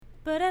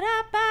It's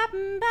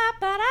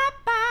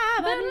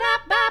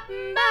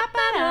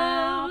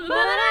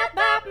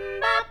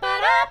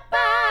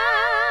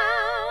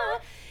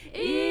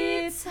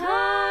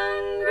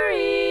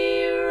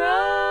Hungry Roses.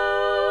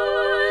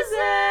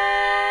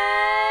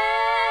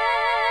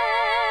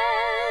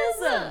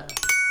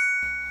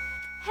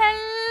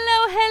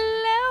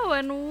 Hello,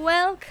 and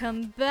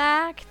welcome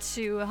back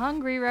to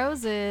Hungry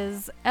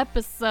Roses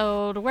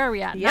episode, where are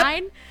we at?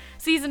 9?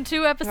 Season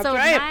 2, episode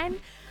 9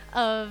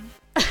 of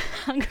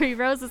Hungry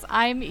Roses.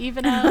 I'm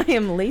Evana. I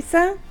am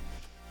Lisa.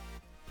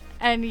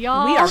 And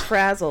y'all... We are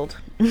frazzled.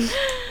 They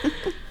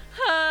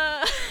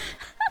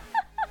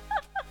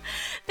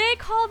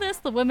call this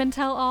the women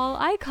tell all.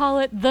 I call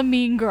it the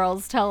mean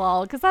girls tell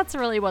all, because that's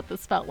really what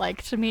this felt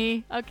like to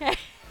me. Okay.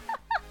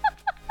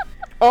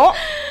 Oh.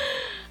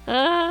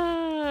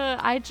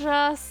 I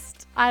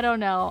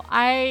don't know.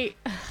 I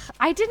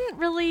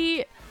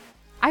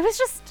was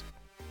just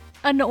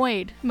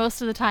annoyed most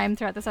of the time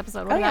throughout this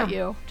episode. What about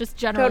you? Just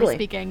generally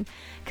speaking.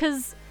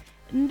 Because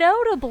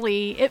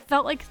notably, it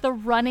felt like the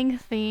running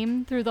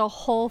theme through the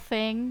whole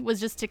thing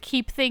was just to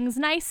keep things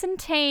nice and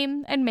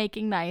tame and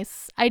making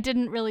nice. I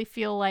didn't really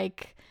feel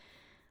like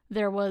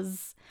there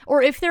was,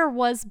 or if there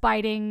was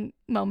biting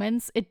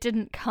moments, it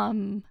didn't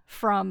come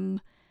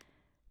from,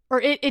 or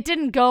it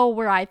didn't go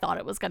where I thought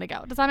it was going to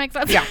go. Does that make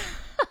sense? Yeah.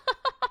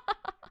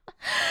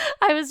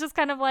 I was just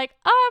kind of like,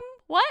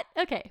 what?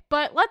 Okay,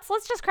 but let's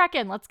just crack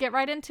in. Let's get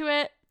right into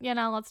it.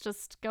 Let's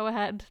just go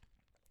ahead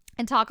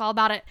and talk all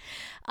about it.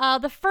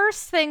 The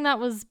first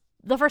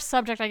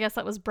subject, I guess,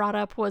 that was brought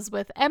up was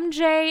with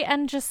MJ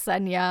and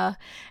Jessenia.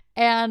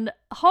 And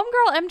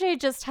homegirl MJ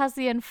just has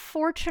the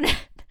unfortunate,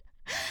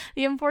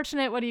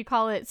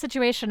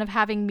 situation of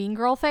having mean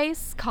girl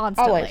face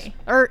constantly.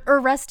 Always. Or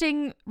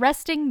resting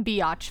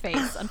biatch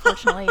face,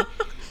 unfortunately.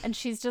 And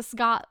she's just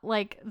got,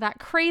 like, that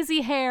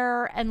crazy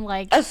hair and,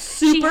 like... a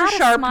super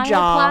sharp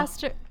jaw.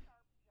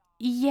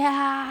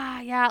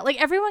 Yeah.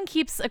 Like, everyone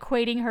keeps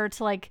equating her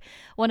to, like,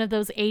 one of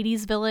those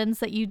 80s villains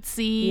that you'd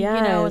see,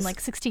 in,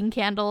 like, 16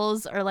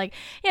 Candles or, like,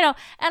 and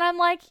I'm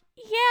like,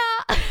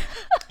 yeah. I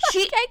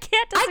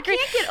can't disagree. I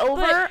can't get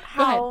over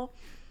how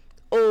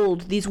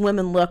old these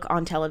women look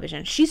on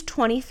television. She's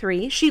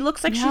 23. She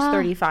looks like she's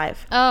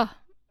 35. Oh,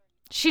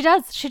 she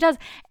does.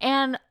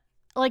 And,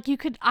 like,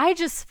 I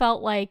just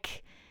felt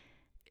like,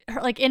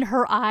 in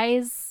her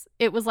eyes,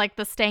 it was like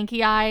the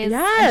stanky eyes.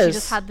 Yes. And she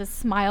just had this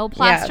smile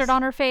plastered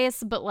on her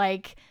face. But,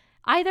 like,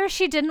 either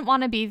she didn't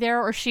want to be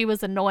there or she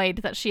was annoyed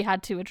that she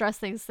had to address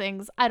these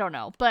things. I don't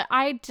know. But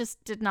I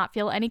just did not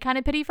feel any kind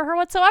of pity for her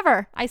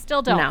whatsoever. I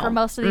still don't. No. For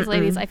most of these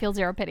ladies, I feel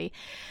zero pity.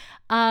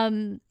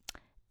 MJ,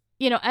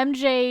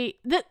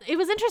 it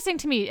was interesting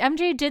to me.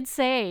 MJ did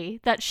say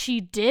that she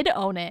did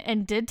own it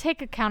and did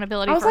take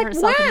accountability for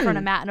herself in front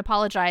of Matt and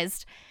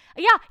apologized.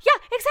 Yeah,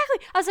 exactly.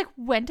 I was like,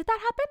 when did that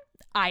happen?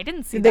 I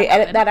didn't see that. Did they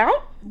edit that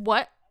out?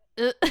 What?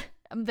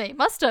 They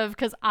must have,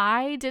 because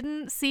I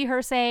didn't see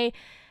her say,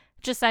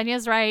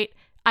 Jessenia's right.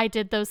 I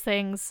did those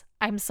things.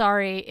 I'm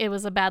sorry. It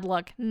was a bad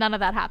look. None of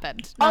that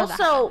happened.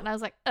 And I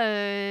was like,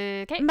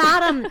 okay.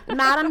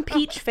 Madam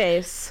Peach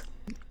Face.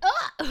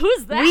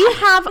 Who's that? We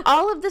have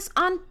all of this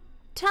on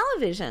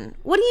television.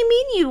 What do you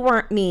mean you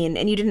weren't mean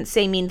and you didn't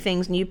say mean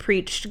things and you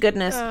preached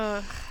goodness?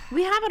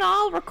 We have it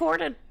all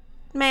recorded,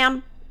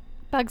 ma'am.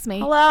 Bugs me.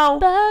 Hello.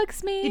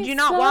 Bugs me. Did you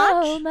not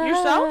watch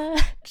yourself?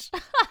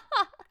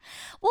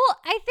 Well,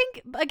 I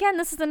think, again,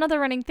 this is another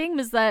running theme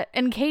is that,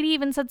 and Katie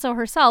even said so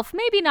herself,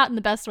 maybe not in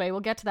the best way,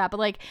 we'll get to that, but,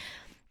 like,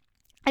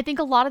 I think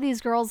a lot of these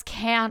girls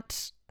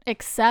can't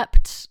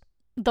accept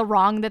the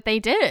wrong that they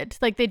did.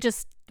 Like, they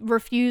just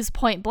refuse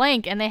point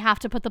blank, and they have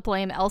to put the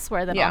blame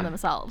elsewhere than on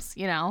themselves,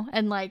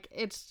 And, like,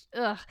 it's,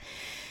 ugh.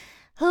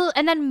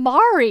 And then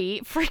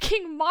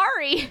freaking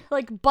Mari,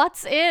 like,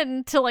 butts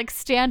in to, like,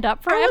 stand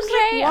up for MJ.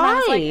 Like, and I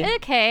was like,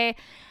 okay.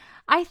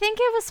 I think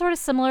it was sort of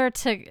similar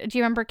to, do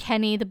you remember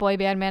Kenny, the boy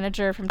band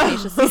manager from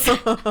Tayshia's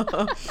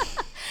season?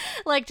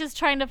 Like, just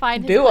trying to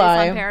find his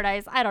place on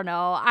Paradise. I don't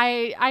know.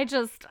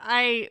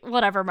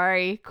 Whatever,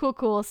 Mari.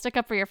 Cool. Stick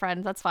up for your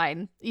friends. That's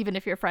fine. Even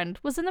if your friend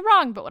was in the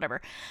wrong, but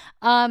whatever.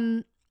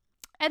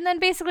 And then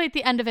basically at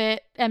the end of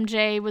it,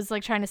 MJ was,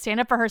 like, trying to stand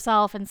up for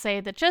herself and say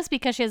that just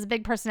because she has a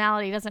big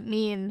personality doesn't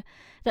mean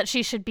that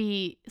she should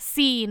be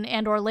seen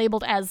and or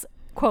labeled as,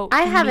 quote,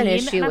 I have mean. an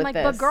issue and I'm with like,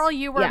 this. But girl,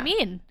 you were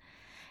mean.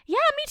 Yeah,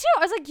 me too. I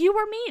was like, you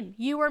were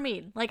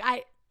mean. Like,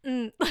 I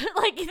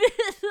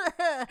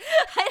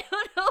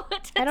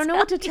don't know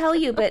what to tell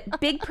you,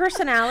 but big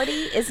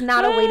personality is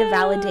not a way to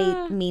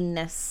validate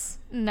meanness.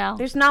 No.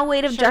 There's no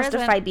way to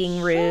justify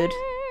being rude.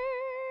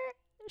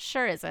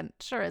 Sure isn't.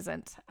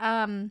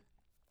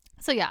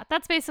 So yeah,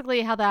 that's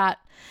basically how that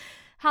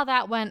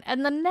went.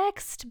 And the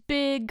next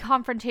big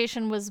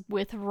confrontation was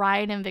with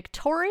Ryan and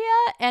Victoria,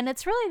 and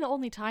it's really the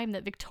only time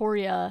that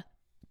Victoria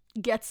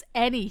gets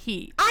any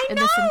heat in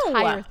this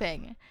entire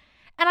thing.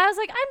 And I was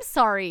like, I'm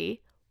sorry.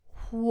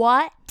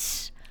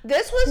 What?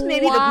 This was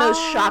maybe the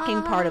most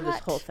shocking part of this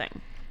whole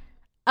thing.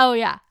 Oh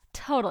yeah.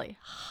 Totally.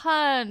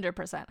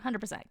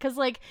 100%. Because,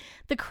 like,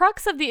 the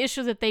crux of the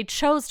issue that they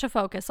chose to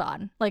focus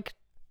on, like,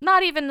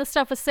 not even the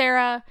stuff with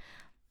Sarah,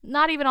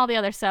 not even all the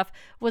other stuff,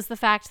 was the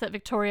fact that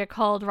Victoria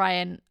called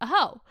Ryan a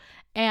hoe.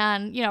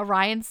 And, you know,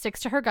 Ryan sticks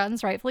to her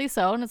guns, rightfully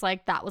so, and is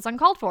like, that was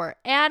uncalled for.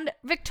 And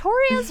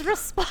Victoria's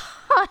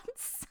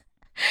response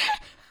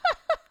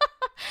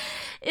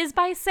is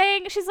by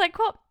saying, she's like,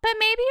 quote, but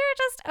maybe you're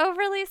just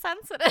overly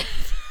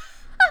sensitive.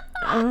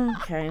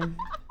 Okay.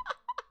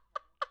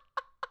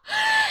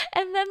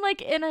 And then,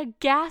 like, in a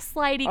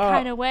gaslighty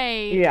kind of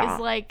way, is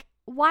like,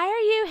 why are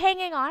you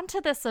hanging on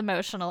to this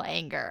emotional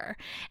anger?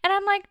 And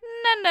I'm like,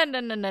 no.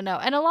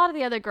 And a lot of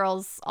the other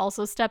girls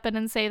also step in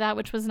and say that,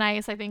 which was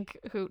nice. I think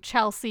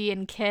Chelsea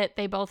and Kit,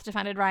 they both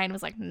defended Ryan,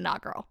 was like, nah,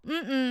 girl.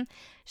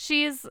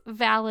 She's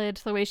valid.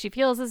 The way she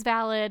feels is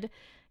valid.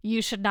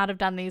 You should not have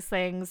done these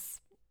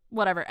things.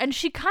 Whatever. And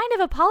she kind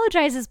of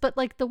apologizes, but,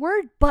 like, the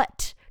word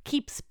but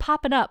keeps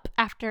popping up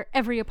after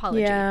every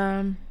apology. Yeah.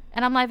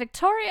 And I'm like,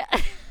 Victoria...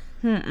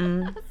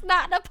 It's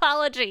not an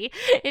apology.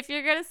 If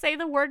you're going to say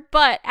the word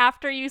but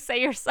after you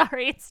say you're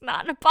sorry, it's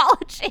not an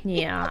apology.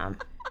 Yeah.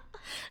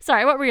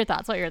 Sorry, what were your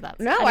thoughts?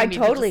 No, I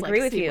totally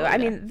agree with you. I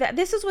mean,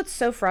 this is what's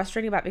so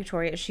frustrating about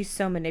Victoria is she's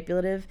so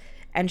manipulative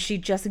and she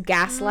just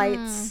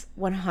gaslights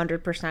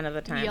 100% of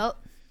the time. Yep.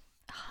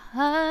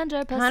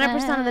 100%.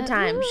 100% of the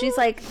time. She's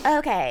like,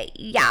 okay,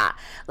 yeah.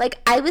 Like,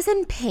 I was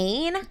in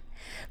pain,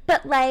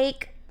 but,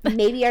 like,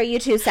 maybe are you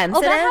too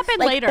sensitive? That happened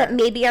like, later. But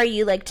maybe are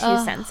you, like,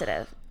 too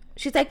sensitive?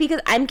 She's like, because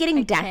I'm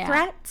getting death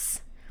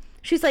threats.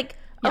 She's like,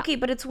 okay,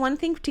 but it's one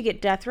thing to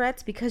get death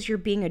threats because you're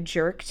being a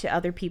jerk to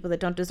other people that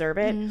don't deserve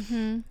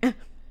it.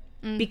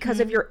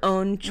 Because of your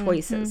own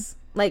choices.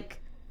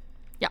 Like,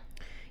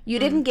 you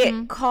didn't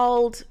get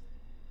called,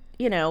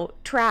 you know,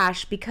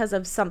 trash because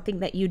of something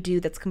that you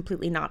do that's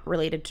completely not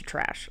related to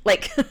trash.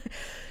 Like,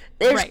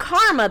 there's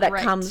karma that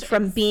comes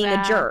from being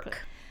a jerk.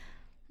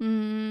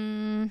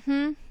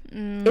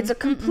 It's a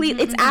complete,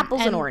 it's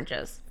apples and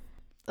oranges.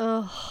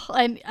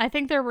 And I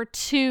think there were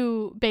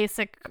two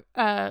basic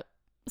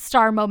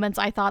star moments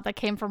I thought that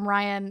came from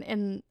Ryan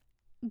in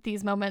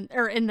these moments,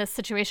 or in this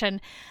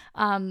situation.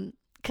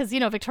 Because, you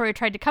know, Victoria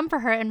tried to come for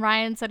her and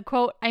Ryan said,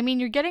 quote, I mean,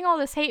 you're getting all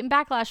this hate and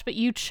backlash, but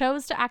you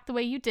chose to act the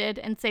way you did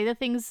and say the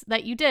things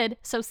that you did.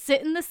 So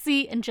sit in the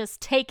seat and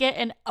just take it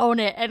and own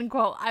it, end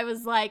quote. I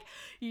was like,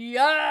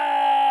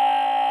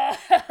 yeah.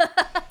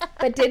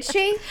 But did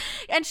she?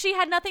 And she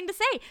had nothing to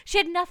say. She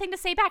had nothing to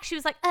say back. She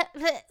was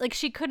like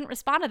she couldn't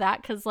respond to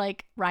that because,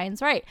 like,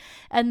 Ryan's right.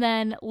 And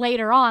then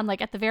later on,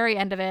 like at the very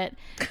end of it,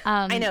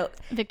 I know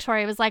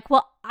Victoria was like,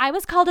 well, I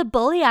was called a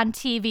bully on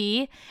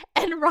TV.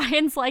 And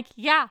Ryan's like,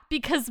 yeah,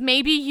 because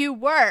maybe you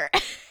were.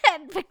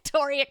 And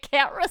Victoria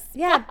can't respond.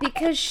 Yeah,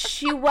 because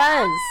she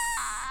was.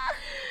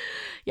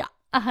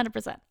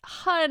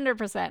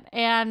 100%.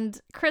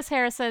 And Chris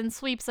Harrison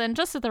sweeps in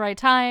just at the right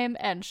time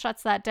and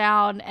shuts that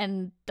down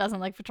and doesn't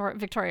like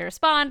Victoria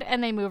respond,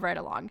 and they move right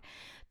along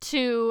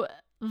to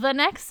the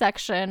next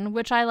section,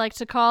 which I like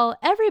to call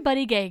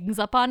Everybody Gangs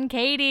Up on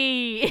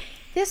Katie.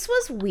 This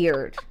was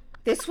weird.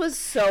 This was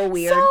so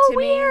weird to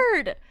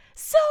me.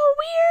 So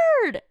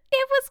weird.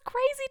 It was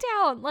crazy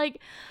town.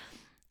 Like,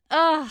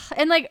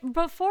 and like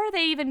before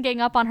they even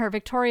gang up on her,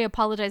 Victoria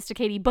apologized to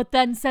Katie, but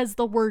then says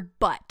the word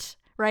but.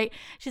 Right?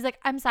 She's like,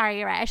 I'm sorry,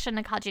 you're right. I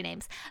shouldn't have called you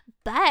names.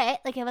 But,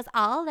 like, it was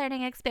all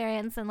learning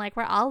experience and, like,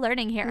 we're all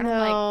learning here. And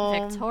I'm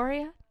like,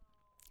 Victoria,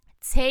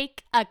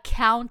 take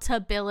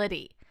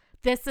accountability.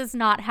 This is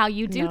not how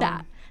you do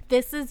that.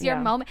 This is your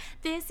moment.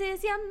 This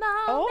is your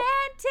moment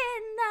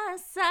in the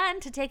sun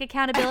to take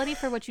accountability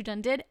for what you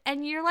done did.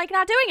 And you're, like,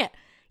 not doing it.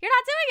 You're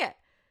not doing it.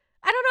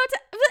 I don't know what to...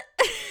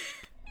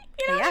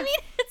 You know what I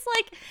mean? It's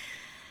like...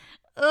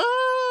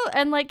 Oh,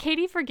 and like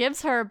Katie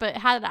forgives her, but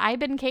had I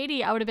been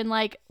Katie, I would have been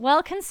like,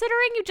 well,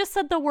 considering you just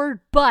said the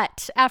word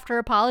but after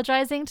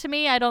apologizing to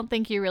me, I don't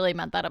think you really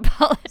meant that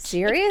apology.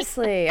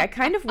 Seriously, I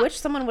kind of wish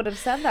someone would have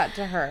said that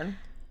to her.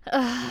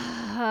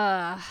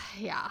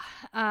 Yeah.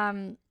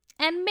 And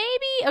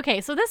maybe, okay,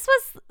 so this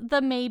was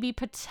the maybe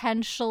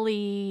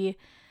potentially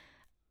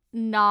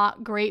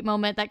not great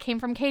moment that came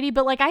from Katie,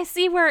 but like I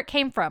see where it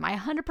came from. I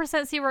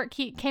 100% see where it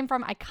came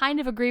from. I kind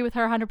of agree with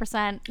her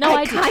 100%. No,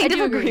 I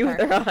do agree with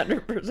her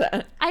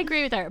 100%. I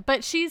agree with her,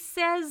 but she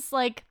says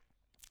like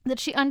that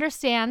she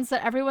understands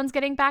that everyone's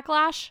getting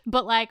backlash,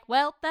 but like,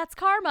 well, that's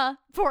karma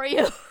for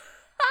you.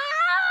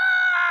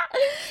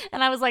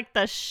 And I was like,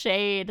 the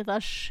shade.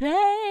 But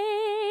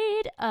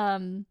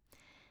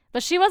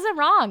she wasn't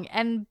wrong,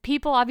 and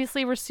people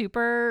obviously were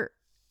super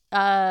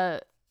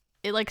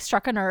it like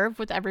struck a nerve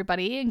with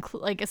everybody,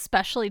 like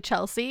especially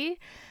Chelsea.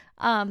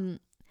 And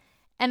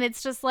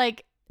it's just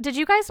like, did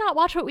you guys not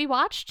watch what we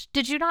watched?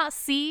 Did you not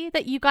see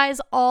that you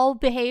guys all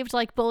behaved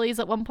like bullies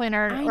at one point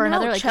or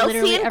another? Like Chelsea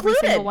literally included. Every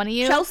single one of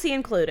you. Chelsea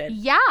included.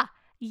 Yeah.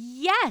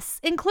 Yes,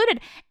 included.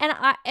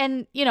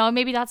 And you know,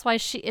 maybe that's why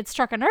it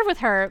struck a nerve with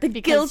her,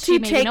 because she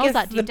maybe knows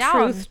that deep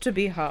down. The truth to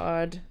be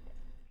hard.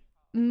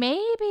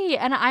 Maybe.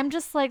 And I'm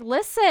just like,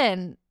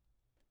 listen,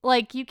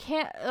 like you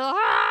can't,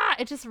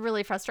 it just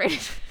really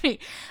frustrated me.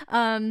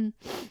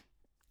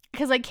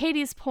 because like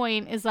Katie's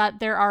point is that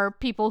there are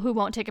people who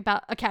won't take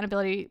about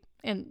accountability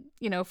in,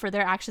 for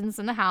their actions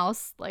in the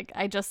house, like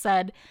I just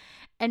said.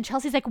 And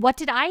Chelsea's like, what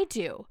did I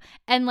do?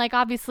 And like,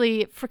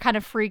 obviously for kind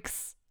of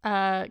freaks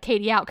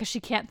Katie out because she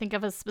can't think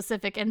of a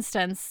specific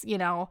instance,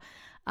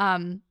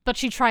 but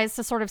she tries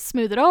to sort of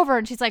smooth it over.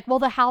 And she's like, well,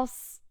 the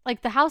house,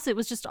 it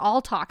was just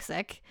all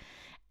toxic.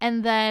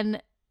 And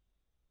then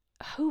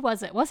who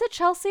was it? Was it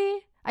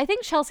Chelsea? I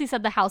think Chelsea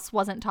said the house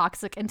wasn't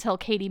toxic until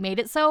Katie made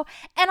it so.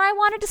 And I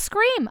wanted to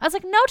scream. I was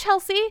like, no,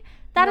 Chelsea,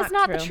 that is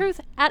not the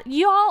truth.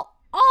 Y'all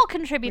all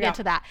contributed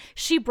to that.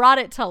 She brought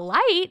it to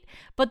light,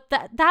 but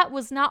that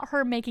was not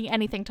her making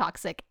anything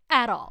toxic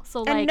at all.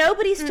 So and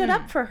nobody stood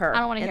up for her. I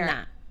don't want to hear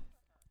that.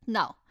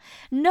 No,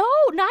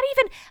 not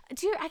even.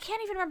 I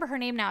can't even remember her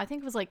name now. I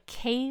think it was like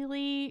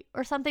Kaylee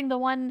or something. The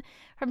one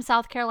from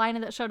South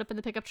Carolina that showed up in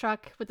the pickup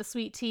truck with the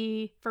sweet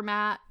tea for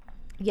Matt.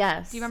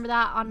 Yes. Do you remember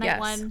that on night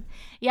one?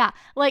 Yeah.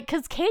 Like,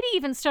 because Katie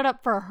even stood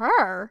up for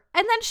her,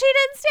 and then she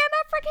didn't stand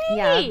up for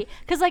Katie.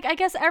 Because, like, I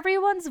guess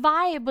everyone's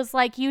vibe was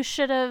like, you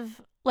should have,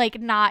 like,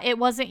 it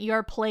wasn't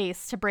your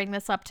place to bring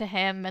this up to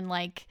him. And,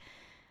 like,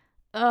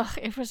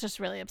 it was just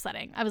really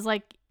upsetting. I was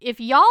like, if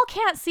y'all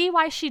can't see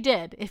why she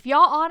did, if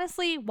y'all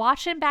honestly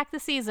watching back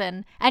the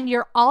season and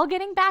you're all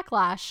getting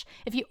backlash,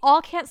 if you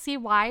all can't see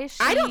why she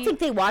I don't think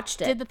they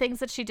watched it. Did the things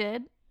that she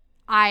did.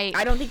 I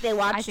don't think they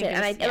watched it.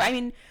 And I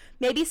mean,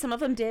 maybe some of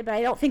them did, but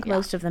I don't think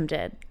most of them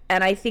did.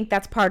 And I think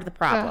that's part of the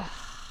problem.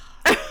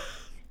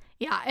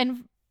 Yeah.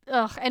 And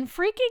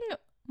freaking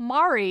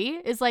Mari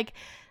is like,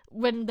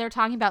 when they're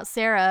talking about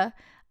Sarah,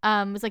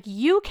 was like,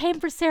 you came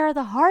for Sarah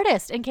the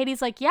hardest. And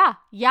Katie's like, yeah,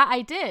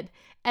 I did.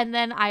 And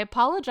then I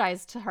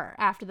apologized to her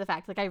after the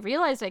fact. Like, I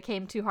realized I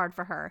came too hard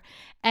for her.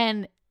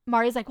 And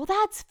Mari's like, well,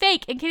 that's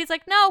fake. And Katie's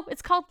like, no,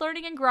 it's called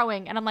learning and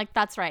growing. And I'm like,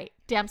 that's right.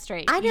 Damn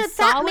straight. I know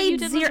that made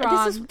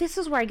zero. This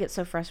is where I get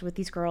so frustrated with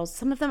these girls.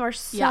 Some of them are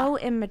so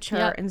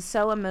immature and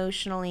so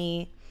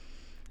emotionally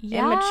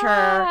immature.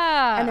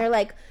 And they're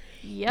like,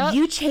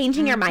 you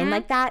changing your mind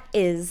like that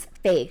is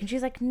fake. And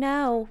she's like,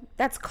 no,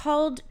 that's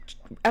called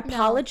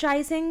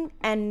apologizing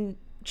and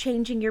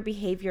changing your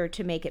behavior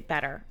to make it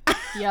better.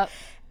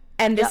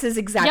 And this is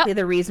exactly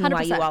the reason 100%.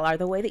 Why you all are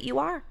the way that you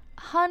are.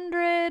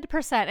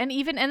 100%.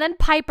 And then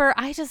Piper,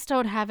 I just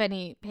don't have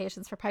any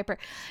patience for Piper.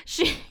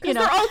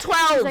 They're all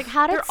 12. Like,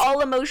 they're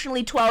all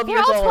emotionally 12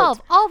 years old. They're all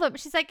 12, all of them.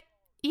 She's like,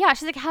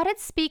 how did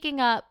speaking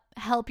up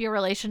help your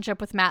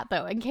relationship with Matt,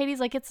 though? And Katie's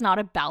like, it's not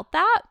about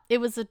that. It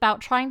was about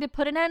trying to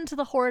put an end to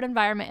the horrid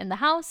environment in the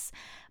house.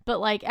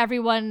 But, like,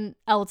 everyone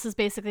else is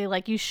basically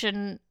like, you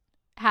shouldn't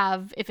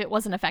have if it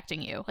wasn't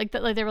affecting you. Like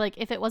they were like,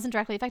 if it wasn't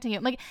directly affecting you.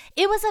 I'm like,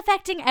 it was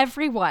affecting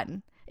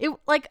everyone. It,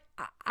 like,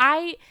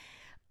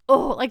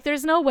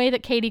 there's no way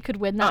that Katie could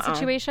win that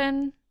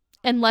situation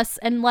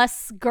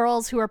unless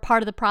girls who are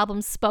part of the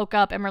problem spoke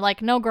up and were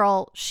like, no,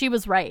 girl, she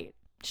was right.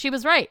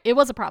 It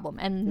was a problem.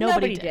 And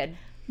nobody did.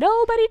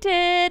 Nobody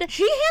did.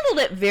 She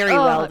handled it very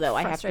well, though,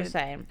 I have to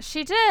say.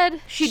 She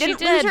did. She didn't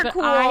lose her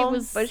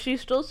cool, but she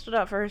still stood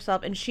up for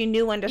herself, and she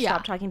knew when to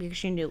stop talking because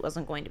she knew it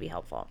wasn't going to be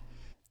helpful.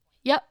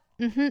 Yep.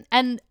 Mm-hmm.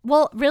 And,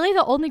 well, really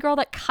the only girl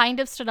that kind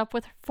of stood up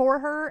for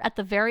her at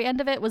the very end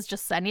of it was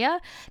Jasenia,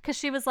 because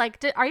she was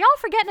like, are y'all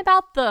forgetting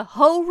about the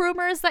hoe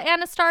rumors that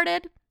Anna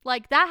started?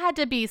 Like, that had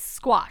to be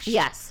squashed.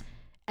 Yes.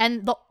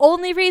 And the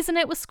only reason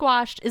it was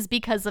squashed is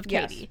because of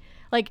Katie. Yes.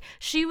 Like,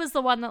 she was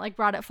the one that, like,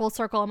 brought it full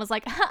circle and was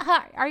like,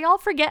 are y'all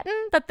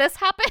forgetting that this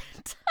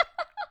happened?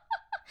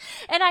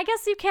 And I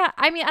guess you can't,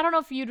 I mean, I don't know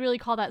if you'd really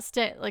call that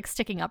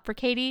sticking up for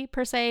Katie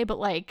per se, but,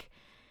 like,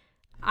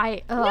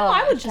 I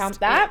would count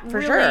that for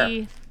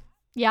sure.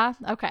 Yeah.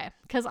 Okay.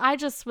 Because I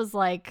just was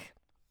like,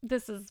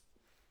 this is.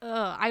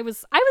 I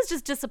was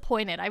just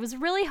disappointed. I was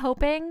really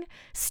hoping,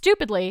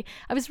 stupidly,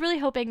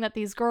 that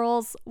these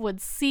girls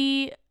would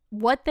see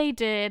what they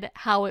did,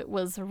 how it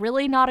was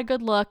really not a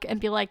good look, and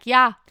be like,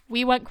 yeah,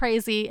 we went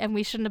crazy and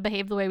we shouldn't have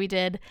behaved the way we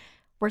did.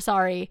 We're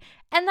sorry.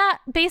 And that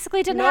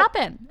basically didn't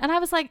happen. And I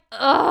was like,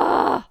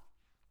 ugh.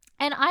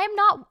 And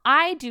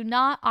I do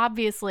not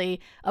obviously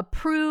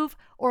approve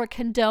or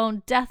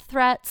condone death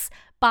threats,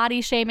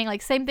 body shaming,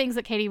 like same things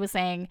that Katie was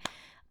saying.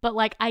 But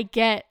like, I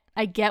get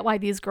why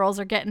these girls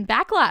are getting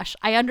backlash.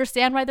 I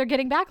understand why they're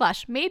getting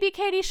backlash. Maybe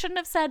Katie shouldn't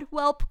have said,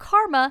 well,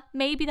 karma.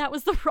 Maybe that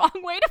was the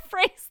wrong way to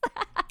phrase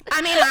that.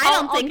 I mean, I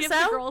don't think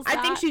so. I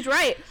think she's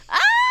right.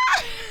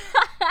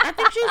 I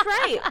think she's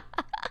right.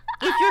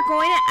 If you're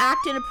going to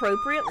act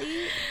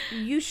inappropriately,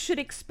 you should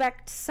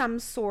expect some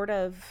sort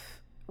of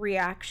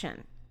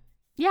reaction.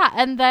 Yeah,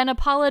 and then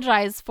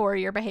apologize for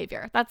your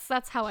behavior.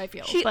 That's how I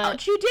feel. She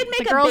did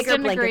make a bigger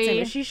blanket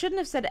statement. She shouldn't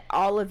have said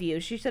all of you.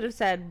 She should have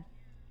said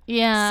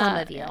some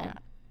of you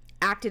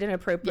acted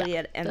inappropriately,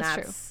 and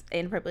that's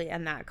inappropriately,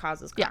 and that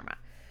causes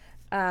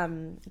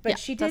karma. But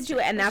she did do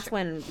it, and that's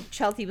when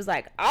Chelsea was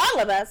like, all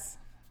of us.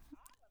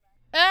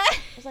 I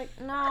was like,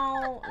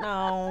 no.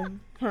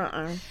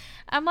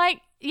 I'm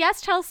like,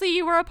 yes, Chelsea,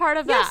 you were a part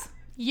of that.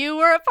 You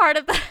were a part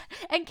of that.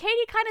 And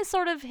Katie kind of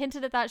sort of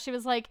hinted at that. She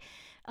was like,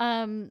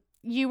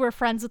 you were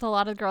friends with a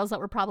lot of girls that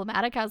were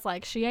problematic. I was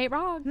like, she ain't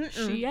wrong.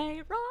 Mm-mm. She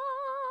ain't wrong.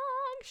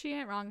 She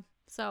ain't wrong.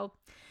 So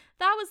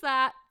that was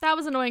that. That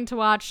was annoying to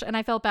watch, and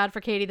I felt bad for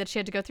Katie that she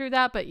had to go through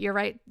that, but you're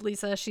right,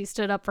 Lisa. She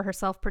stood up for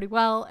herself pretty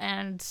well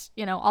and,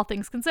 all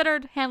things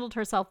considered, handled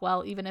herself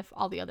well, even if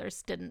all the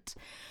others didn't.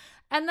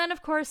 And then,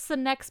 of course, the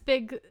next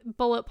big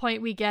bullet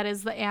point we get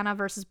is the Anna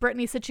versus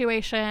Brittany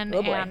situation.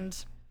 Oh boy.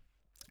 And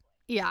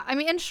yeah, I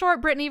mean, in short,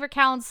 Brittany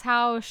recounts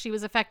how she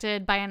was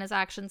affected by Anna's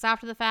actions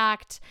after the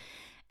fact.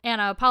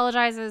 Anna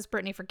apologizes.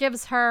 Brittany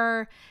forgives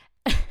her.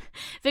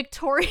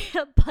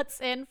 Victoria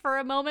butts in for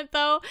a moment,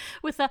 though,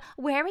 with a,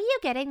 where are you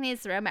getting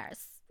these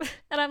rumors?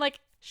 And I'm like,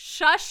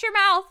 shush your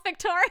mouth,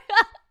 Victoria.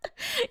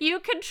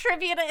 You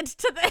contributed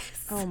to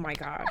this. Oh my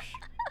gosh.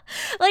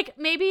 Like,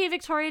 maybe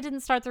Victoria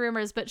didn't start the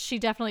rumors, but she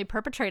definitely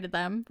perpetrated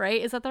them,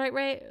 right? Is that the right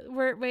way?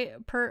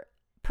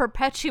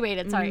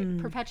 Perpetuated,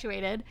 and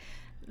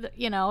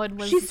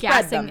was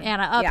gassing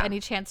Anna up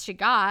any chance she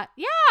got.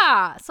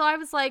 Yeah. So I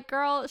was like,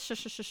 girl,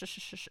 shush.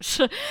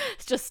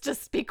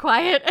 Just be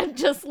quiet and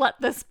just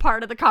let this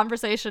part of the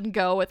conversation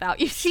go without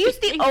you. She's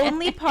the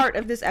only part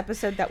of this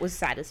episode that was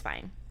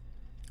satisfying,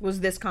 was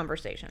this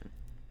conversation.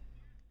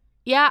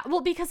 Yeah,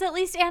 well, because at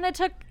least Anna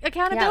took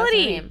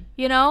accountability,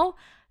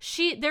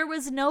 there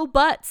was no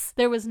buts.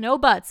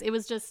 It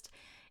was just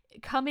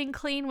coming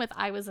clean with,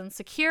 I was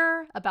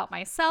insecure about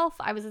myself.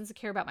 I was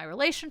insecure about my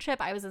relationship.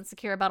 I was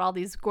insecure about all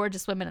these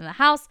gorgeous women in the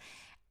house.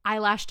 I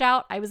lashed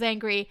out. I was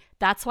angry.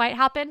 That's why it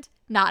happened.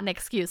 Not an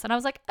excuse. And I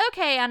was like,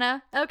 okay,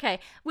 Anna, okay.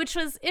 Which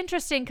was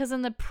interesting because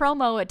in the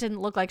promo, it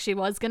didn't look like she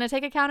was going to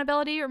take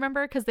accountability,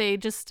 remember? Because they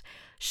just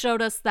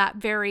showed us that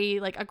very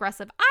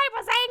aggressive, I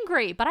was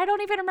angry. But I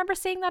don't even remember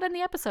seeing that in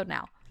the episode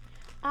now.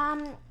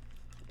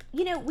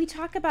 We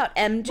talk about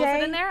MJ. Was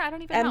it in there? I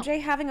don't even know.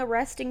 MJ having a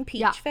resting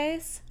peach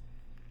face.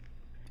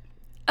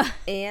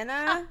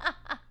 Anna.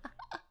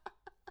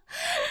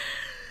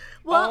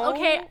 Well,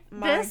 okay.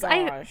 My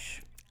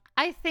gosh.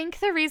 I think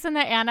the reason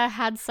that Anna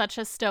had such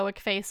a stoic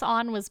face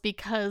on was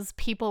because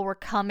people were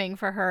coming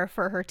for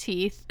her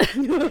teeth.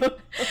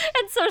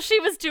 And so she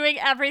was doing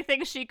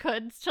everything she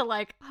could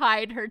to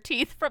hide her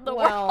teeth from the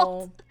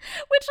world.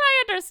 Which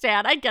I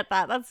understand. I get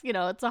that. That's,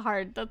 it's a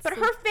hard, that's But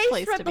her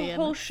face throughout the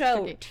whole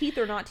show, teeth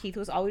or not teeth,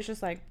 was always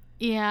just like,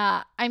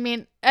 yeah, I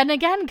mean, and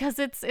again, because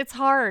it's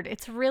hard.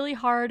 It's really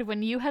hard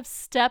when you have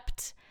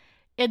stepped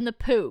in the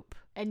poop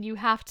and you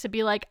have to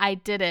be like, I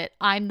did it.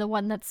 I'm the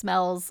one that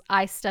smells.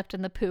 I stepped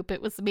in the poop.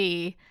 It was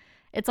me.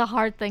 It's a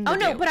hard thing to do.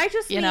 Oh, no, but I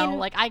just mean,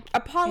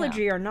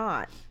 apology or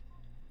not,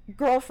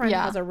 girlfriend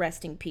has a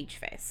resting peach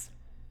face.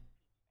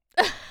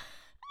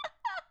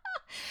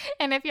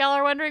 And if y'all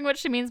are wondering what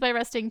she means by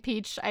resting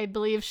peach, I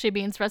believe she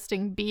means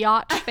resting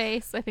biatch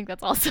face. I think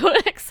that's also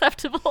an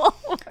acceptable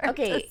word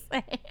to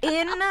say.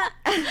 In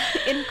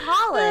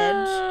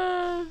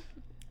college,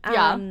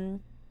 oh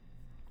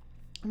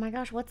my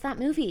gosh, what's that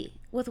movie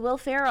with Will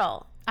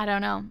Ferrell? I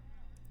don't know.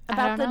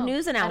 About the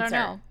news announcer. I don't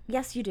know.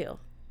 Yes, you do.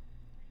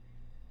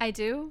 I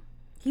do?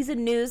 He's a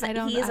news,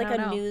 he is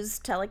a news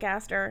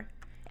telecaster.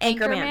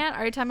 Anchorman.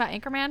 Are you talking about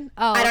Anchorman?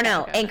 Oh, I don't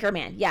know. Okay.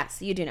 Anchorman.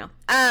 Yes, you do know.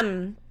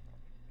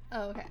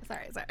 Oh, okay.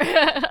 Sorry.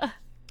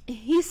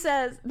 He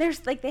says there's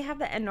they have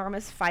that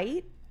enormous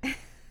fight.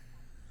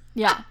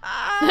 Yeah.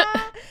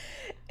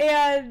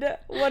 And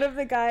one of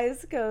the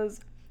guys goes,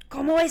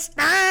 "Como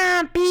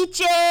están,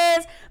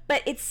 peaches?"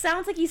 But it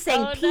sounds like he's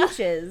saying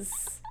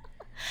peaches.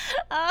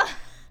 No.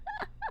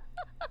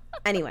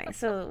 Anyway,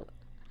 so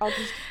I'll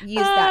just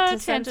use that to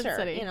censor,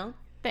 City.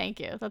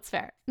 Thank you. That's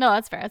fair. No,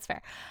 that's fair.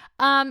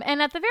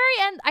 And at the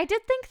very end, I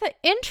did think the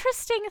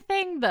interesting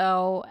thing,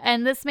 though,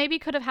 and this maybe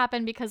could have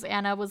happened because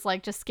Anna was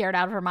just scared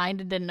out of her mind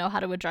and didn't know how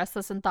to address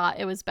this and thought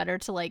it was better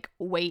to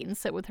wait and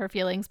sit with her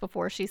feelings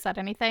before she said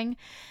anything.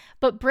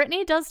 But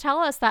Brittany does tell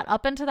us that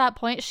up until that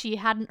point, she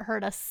hadn't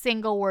heard a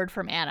single word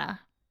from Anna.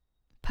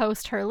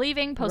 Post her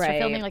leaving, her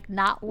filming,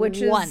 not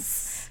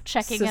once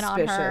checking in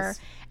on her.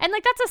 And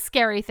that's a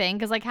scary thing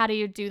because how do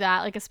you do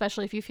that?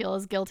 Especially if you feel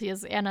as guilty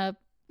as Anna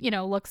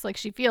looks like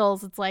she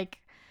feels. It's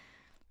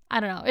I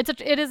don't know.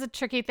 It is a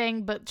tricky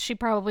thing, but she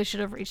probably should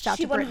have reached out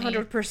to Brittany. She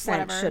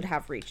 100% should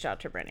have reached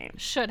out to Brittany.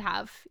 Should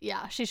have.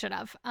 Yeah, she should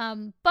have.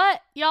 But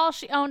y'all,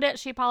 she owned it.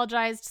 She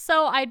apologized.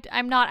 So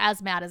I'm not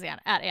as mad as at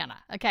Anna.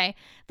 Okay.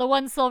 The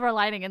one silver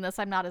lining in this,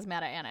 I'm not as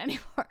mad at Anna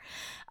anymore.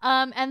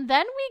 And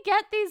then we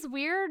get these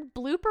weird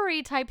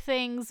bloopery type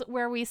things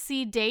where we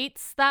see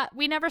dates that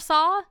we never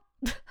saw.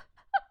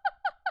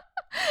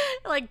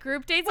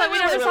 Group dates that we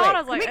never saw. And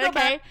I was like,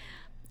 okay.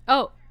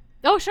 Oh,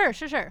 sure.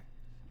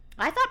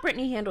 I thought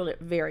Brittany handled it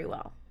very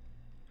well.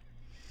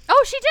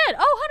 Oh, she did.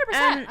 Oh,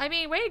 100%. I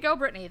mean, way to go,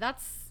 Brittany.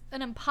 That's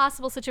an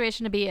impossible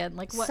situation to be in.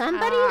 What?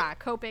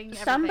 Coping.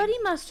 Everything. Somebody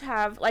must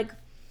have, I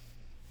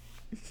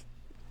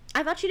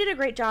thought she did a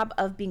great job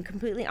of being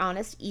completely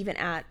honest, even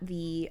at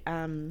the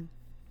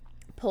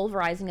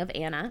pulverizing of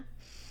Anna.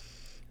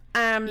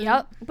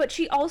 Yep. But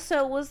she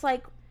also was,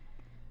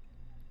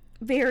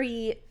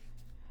 very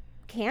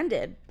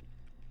candid.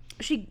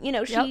 She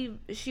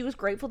was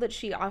grateful that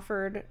she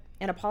offered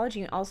an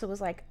apology and also was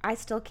like, I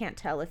still can't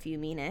tell if you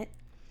mean it.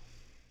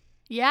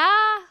 Yeah.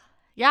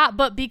 Yeah,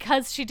 but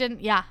because she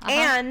didn't,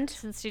 And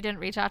since she didn't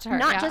reach out to her.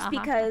 Not just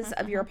because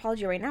of your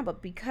apology right now,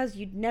 but because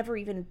you'd never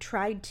even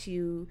tried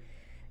to,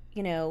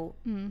 you know,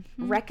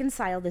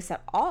 reconcile this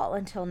at all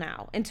until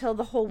now, until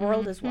the whole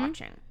world is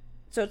watching.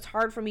 So it's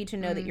hard for me to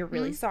know that you're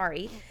really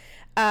sorry.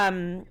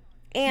 And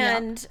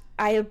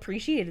I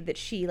appreciated that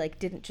she, like,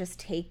 didn't just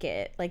take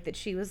it. Like, that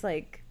she was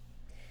like,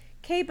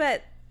 okay,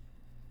 but,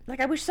 like,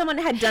 I wish someone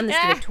had done this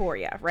to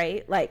Victoria,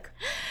 right? Like,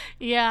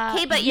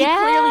 okay, but you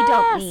clearly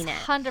don't mean it.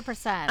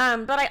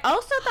 100%. But I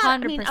also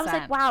thought, 100%. I was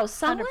like, wow,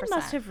 someone 100%.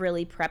 must have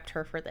really prepped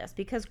her for this,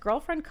 because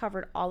Girlfriend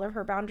covered all of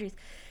her boundaries.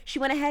 She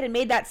went ahead and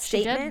made that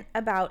statement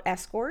about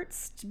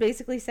escorts,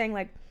 basically saying,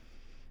 like,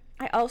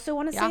 I also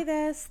want to say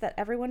this, that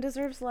everyone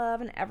deserves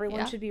love and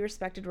everyone should be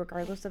respected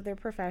regardless of their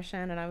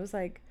profession. And I was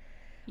like,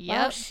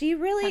 wow, she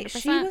really,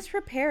 100%. She was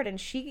prepared and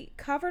she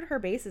covered her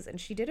bases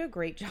and she did a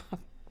great job.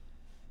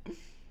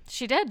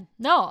 She did.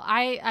 No,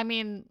 I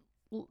mean,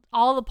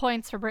 all the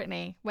points for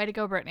Brittany. Way to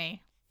go,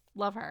 Brittany.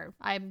 Love her.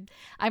 I'm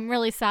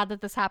really sad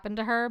that this happened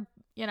to her.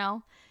 You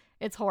know,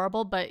 it's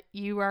horrible, but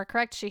you are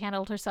correct. She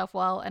handled herself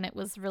well, and it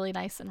was really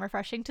nice and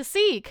refreshing to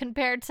see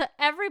compared to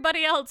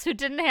everybody else who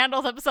didn't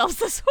handle themselves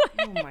this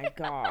way. Oh my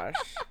gosh.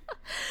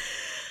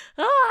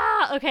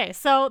 Okay,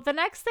 so the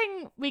next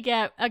thing we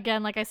get,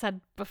 again, like I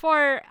said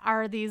before,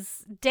 are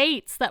these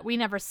dates that we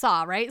never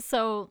saw, right?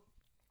 So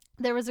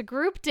there was a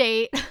group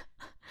date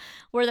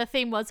where the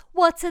theme was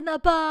 "What's in the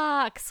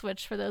box?"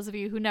 which, for those of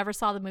you who never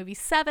saw the movie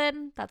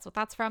Seven, that's what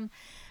that's from.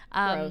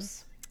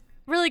 Gross.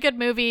 Really good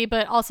movie,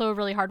 but also a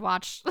really hard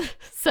watch.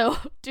 So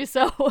do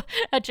so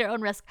at your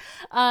own risk.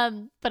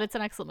 But it's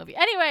an excellent movie.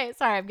 Anyway,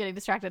 sorry, I'm getting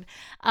distracted.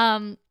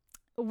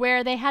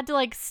 Where they had to,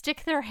 like,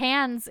 stick their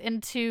hands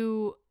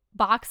into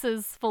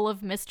boxes full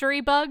of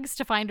mystery bugs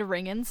to find a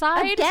ring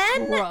inside.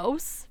 Again?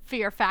 Gross.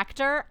 Fear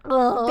factor.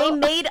 They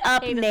made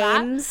up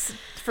names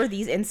for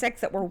these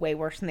insects that were way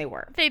worse than they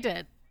were. They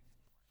did.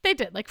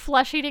 Like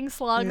flesh-eating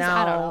slugs. No,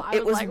 I don't know.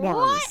 it was like, worms.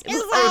 What it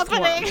is was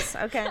happening? Earthworms.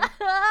 Okay.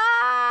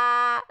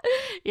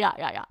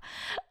 Yeah.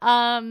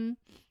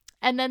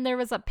 And then there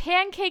was a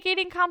pancake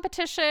eating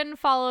competition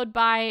followed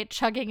by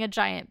chugging a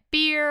giant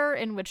beer,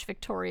 in which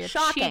Victoria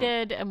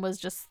cheated and was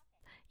just,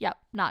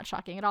 not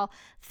shocking at all,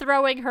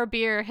 throwing her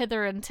beer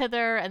hither and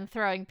thither and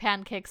throwing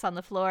pancakes on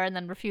the floor and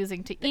then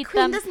refusing to eat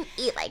them. Doesn't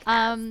eat like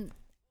that.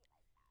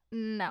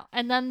 No.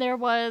 And then there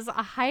was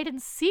a hide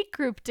and seek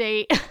group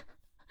date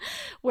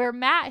where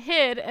Matt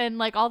hid and,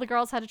 like, all the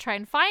girls had to try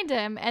and find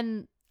him,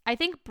 and I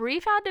think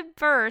Bree found him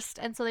first,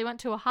 and so they went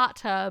to a hot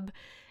tub,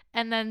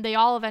 and then they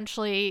all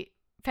eventually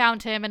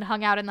found him and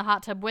hung out in the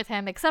hot tub with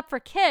him, except for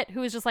Kit,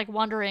 who was just, like,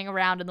 wandering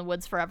around in the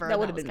woods forever. That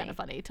would have been kind of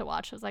funny to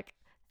watch. I was like,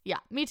 yeah,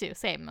 me too,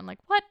 same. I'm like,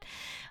 what?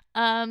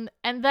 And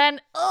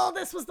then,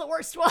 this was the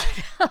worst one.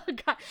 Oh,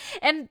 God.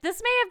 And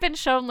this may have been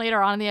shown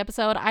later on in the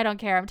episode. I don't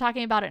care. I'm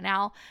talking about it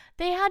now.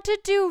 They had to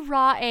do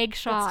raw egg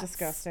shots. That's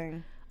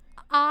disgusting.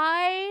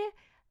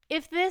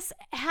 If this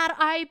had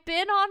I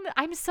been on,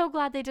 I'm so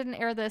glad they didn't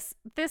air this.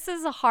 This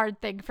is a hard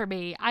thing for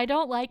me. I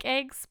don't like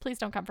eggs. Please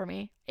don't come for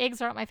me.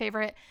 Eggs aren't my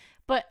favorite.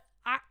 But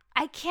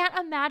I can't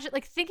imagine,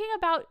 like, thinking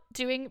about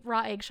doing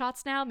raw egg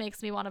shots now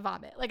makes me want to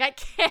vomit. Like, I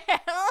can't.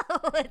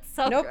 It's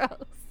so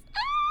gross.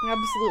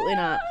 Absolutely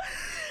not.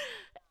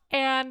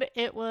 And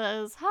it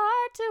was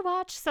hard to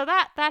watch. So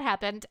that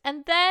happened.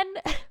 And then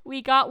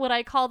we got what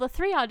I call the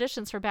 3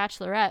 auditions for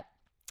Bachelorette.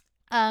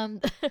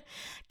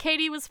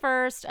 Katie was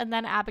first, and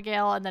then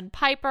Abigail, and then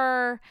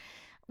Piper,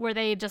 where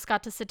they just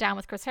got to sit down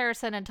with Chris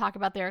Harrison and talk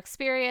about their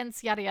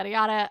experience, yada, yada,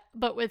 yada.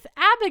 But with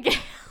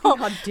Abigail,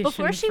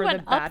 before she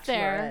went up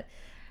there,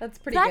 that's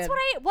pretty good.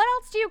 What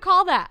else do you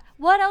call that?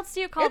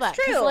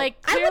 It's true.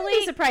 Like, clearly, I wouldn't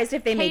be surprised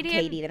if they made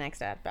Katie the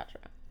next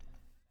Bachelorette.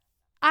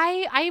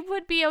 I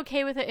would be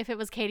okay with it if it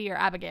was Katie or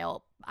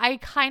Abigail. I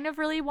kind of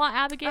really want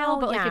Abigail,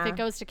 but like, if it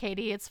goes to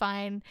Katie, it's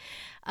fine.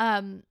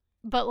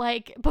 But,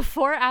 like,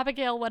 before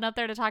Abigail went up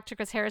there to talk to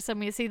Chris Harrison,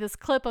 we see this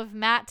clip of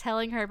Matt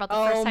telling her about the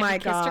first time he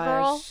kissed a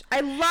girl. I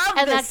love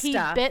and this that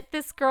stuff. He bit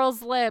this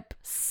girl's lip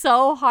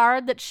so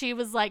hard that she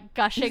was, like,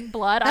 gushing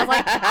blood. I was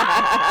like,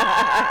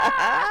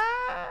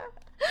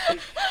 I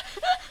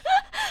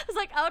was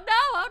like, oh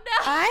no.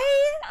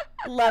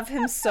 I love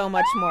him so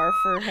much more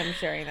for him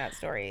sharing that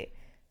story.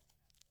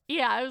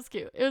 Yeah, it was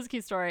cute. It was a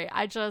cute story.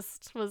 I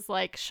just was,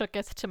 like,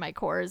 shooketh to my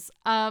cores.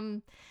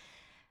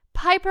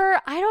 Piper,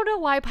 I don't know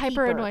why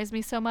Piper annoys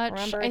me so much.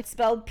 Remember, it's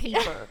spelled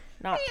Peeper,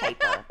 not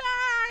Piper.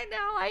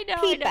 I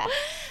know.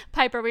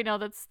 Piper, we know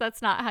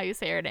that's not how you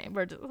say her name.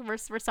 We're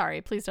sorry.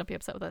 Please don't be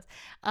upset with us.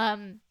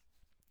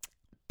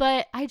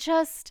 But I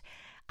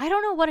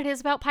don't know what it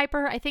is about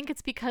Piper. I think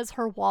it's because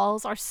her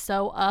walls are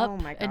so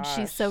up and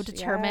she's so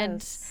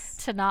determined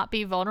to not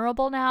be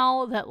vulnerable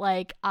now that,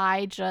 like,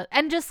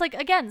 just like,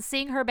 again,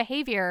 seeing her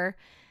behavior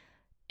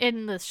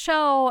in this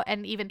show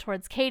and even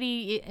towards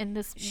Katie in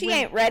this, she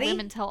ain't ready.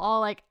 Women Tell All,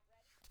 like,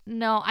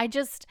 no,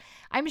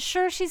 I'm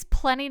sure she's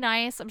plenty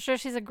nice. I'm sure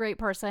she's a great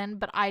person,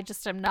 but I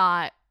just am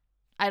not.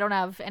 I don't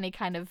have any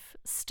kind of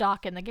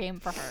stock in the game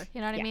for her. You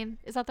know what I mean?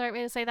 Is that the right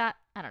way to say that?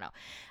 I don't know.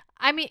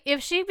 I mean,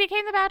 if she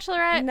became the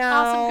Bachelorette, No,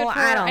 awesome, good for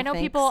her. I don't I know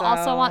think people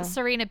also want so.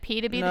 Serena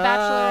P to be the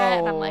Bachelorette,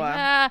 and I'm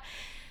like,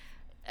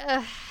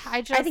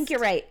 I think you're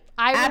right.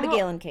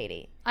 Abigail and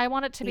Katie. I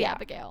want it to be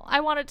Abigail. I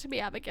want it to be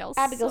Abigail.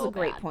 Abigail's so a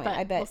great bad, point. but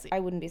I bet we'll see. I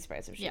wouldn't be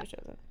surprised if she was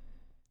chosen.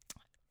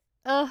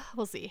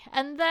 We'll see.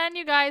 And then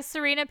you guys,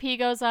 Serena P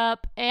goes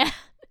up, and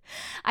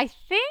I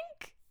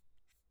think,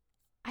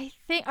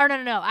 or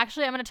no.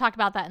 Actually, I'm going to talk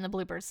about that in the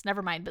bloopers.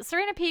 Never mind. But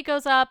Serena P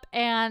goes up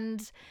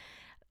and,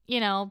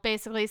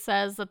 basically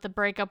says that the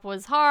breakup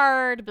was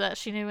hard, but that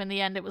she knew in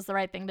the end it was the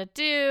right thing to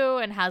do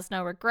and has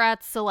no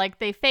regrets. So, like,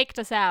 they faked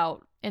us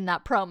out in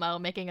that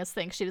promo, making us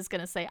think she was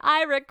going to say,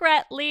 I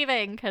regret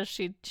leaving, because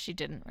she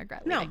didn't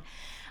regret leaving.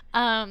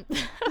 No.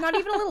 Not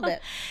even a little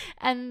bit.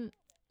 And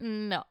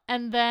no.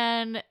 And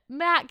then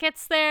Matt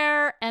gets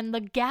there, and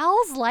the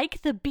gals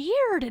like the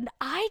beard, and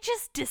I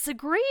just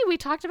disagree. We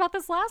talked about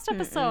this last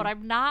episode.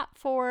 I'm not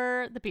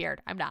for the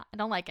beard. I'm not. I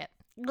don't like it.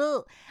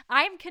 Ugh.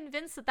 I'm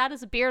convinced that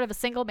is a beard of a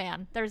single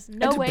man. There's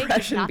no way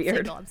he's not beard.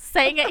 single. I'm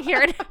saying it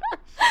here.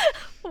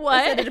 What?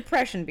 I said a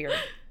depression beard.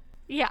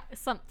 Yeah,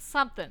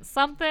 something.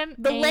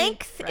 The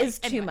length is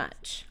too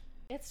much.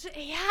 It's just,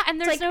 and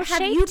there's no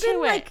shape have you to been it.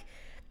 like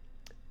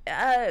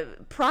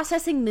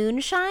processing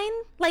moonshine?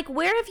 Like,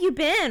 where have you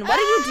been? What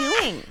are you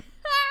doing?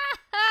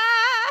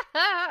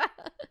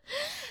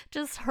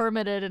 Just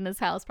hermited in his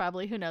house,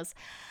 probably. Who knows?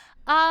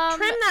 Trim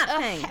that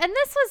thing. And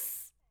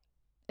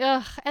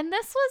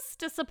this was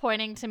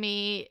disappointing to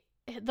me.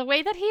 The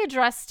way that he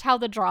addressed how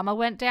the drama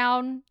went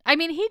down. I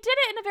mean, he did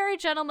it in a very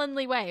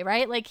gentlemanly way,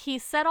 right? Like, he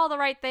said all the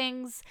right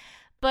things,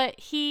 but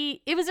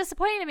it was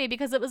disappointing to me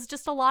because it was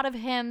just a lot of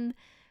him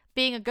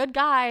being a good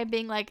guy,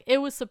 being like, it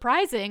was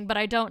surprising, but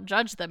I don't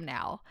judge them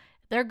now.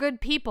 They're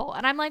good people.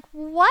 And I'm like,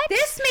 what?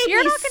 This made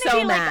You're me not gonna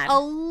so be mad. Like a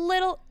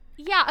little.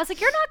 Yeah, I was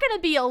like, you're not going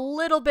to be a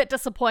little bit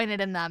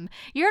disappointed in them.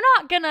 You're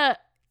not going to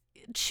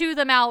chew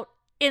them out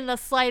in the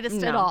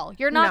slightest at all.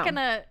 You're not going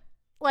to,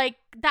 like,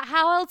 that.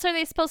 How else are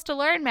they supposed to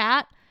learn,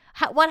 Matt?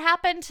 What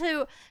happened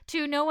to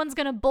no one's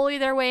going to bully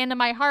their way into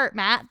my heart,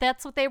 Matt?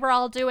 That's what they were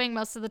all doing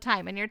most of the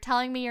time. And you're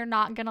telling me you're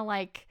not going to,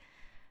 like,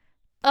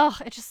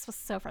 it just was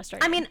so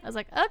frustrating. I mean, I was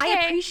like, okay.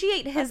 I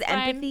appreciate his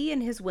empathy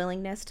and his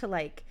willingness to,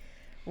 like,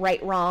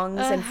 right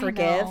wrongs and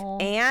forgive.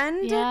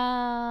 And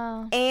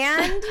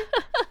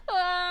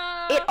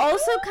it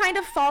also kind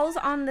of falls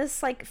on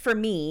this, like, for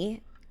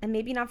me, and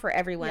maybe not for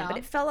everyone, but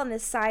it fell on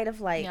this side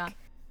of, like,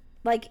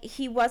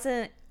 he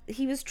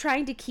was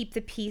trying to keep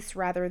the peace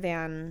rather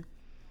than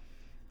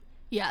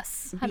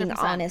 100%. being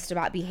honest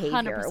about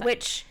behavior, 100%.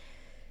 which,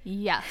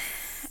 you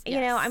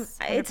know,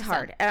 it's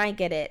hard, and I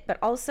get it, but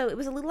also it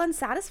was a little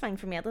unsatisfying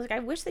for me. I was like, I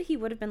wish that he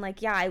would have been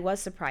like, yeah, I was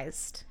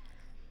surprised.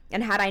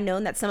 And had I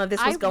known that some of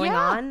this was going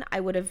on, I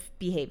would have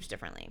behaved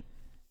differently.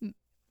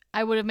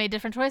 I would have made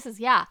different choices,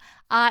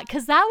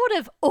 because that would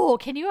have,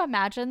 can you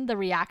imagine the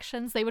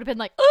reactions? They would have been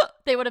like,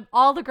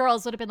 all the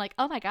girls would have been like,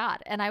 oh my God.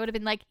 And I would have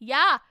been like,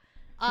 yeah.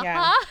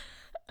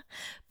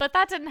 But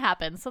that didn't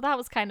happen, so that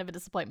was kind of a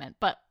disappointment.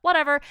 But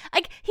whatever.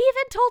 Like, he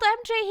even told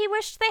MJ he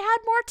wished they had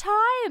more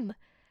time.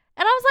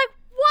 And I was like,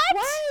 what?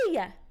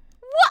 Why?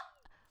 What?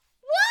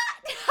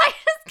 I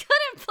just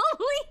couldn't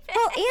believe it.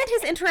 Well, and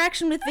his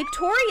interaction with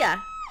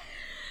Victoria.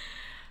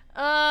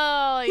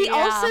 Oh, He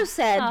also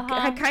said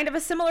kind of a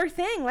similar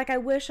thing. Like, I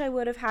wish I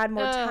would have had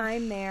more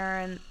time there.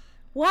 And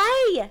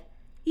why?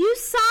 You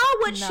saw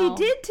what she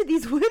did to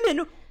these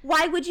women.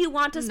 Why would you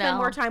want to spend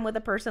more time with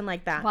a person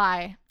like that?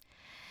 Why?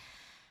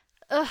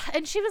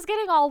 And she was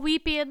getting all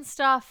weepy and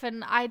stuff,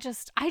 and I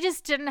just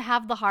didn't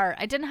have the heart.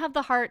 I didn't have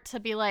the heart to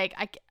be like,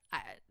 I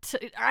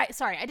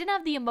didn't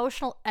have the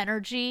emotional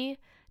energy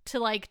to,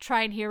 like,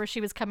 try and hear where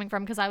she was coming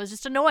from, because I was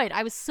just annoyed.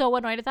 I was so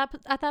annoyed at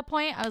that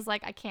point. I was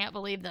like, I can't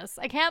believe this.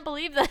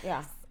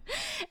 Yeah.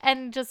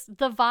 And just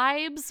the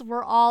vibes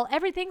were all,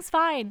 everything's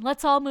fine.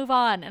 Let's all move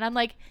on. And I'm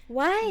like,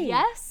 why?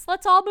 Yes,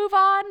 let's all move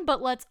on,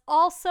 but let's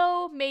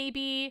also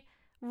maybe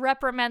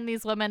reprimand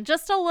these women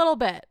just a little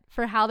bit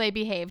for how they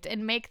behaved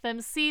and make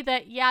them see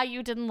that,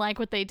 you didn't like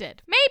what they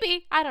did.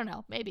 Maybe. I don't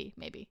know. Maybe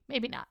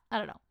not. I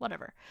don't know.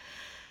 Whatever.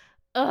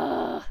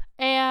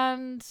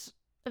 And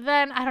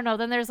then, I don't know,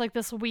 then there's, like,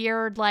 this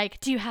weird,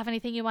 like, do you have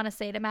anything you want to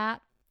say to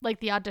Matt?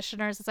 Like, the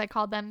auditioners, as I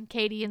called them,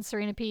 Katie and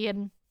Serena P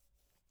and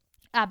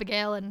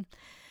Abigail and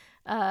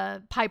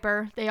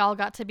Piper, they all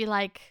got to be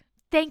like,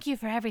 thank you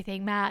for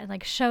everything, Matt, and,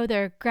 like, show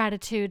their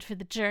gratitude for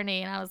the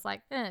journey. And I was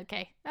like,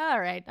 okay, all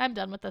right, I'm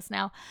done with this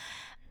now.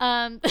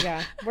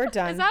 Yeah, we're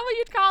done. Is that what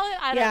you'd call it?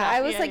 I don't know. I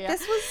was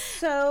this was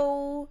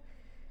so...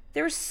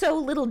 There was so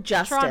little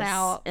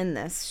justice in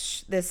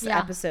this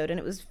episode, and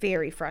it was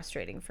very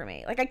frustrating for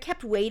me. Like, I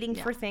kept waiting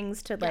for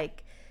things to,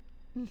 like,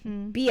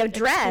 be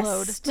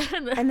addressed,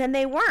 and then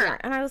they weren't.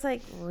 And I was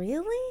like,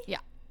 really? Yeah.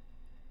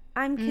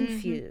 I'm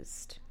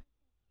confused.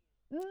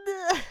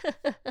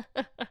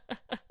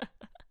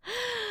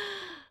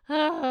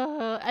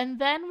 And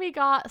then we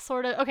got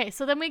so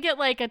then we get,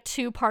 like, a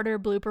 2-parter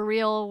blooper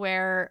reel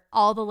where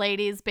all the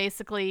ladies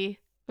basically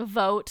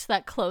vote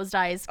that closed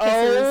eyes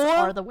kisses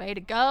are the way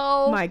to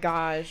go. My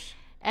gosh.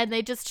 And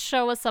they just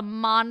show us a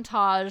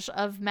montage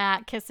of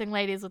Matt kissing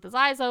ladies with his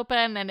eyes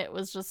open, and it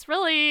was just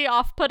really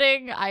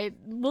off-putting.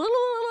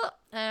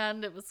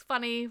 And it was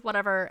funny,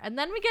 whatever. And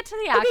then we get to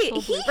the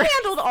actual he bloopers.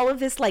 handled all of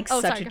this like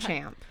such a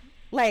champ.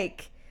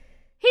 Like,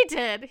 he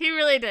did. He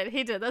really did.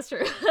 He did. That's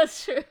true.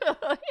 That's true.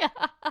 Yeah.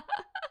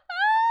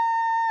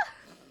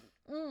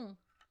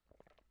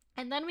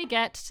 And then we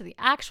get to the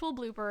actual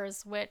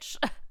bloopers, which,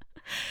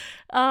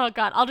 oh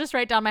God, I'll just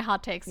write down my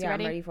hot takes. You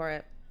ready? I'm ready for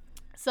it.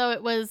 So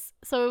it was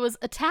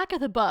Attack of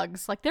the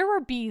Bugs. Like, there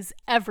were bees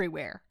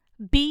everywhere.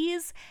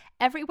 Bees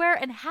everywhere.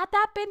 And had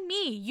that been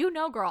me, you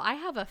know, girl, I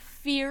have a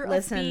fear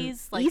of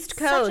bees. Like, East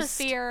Coast,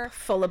 such a fear.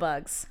 Full of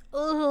bugs.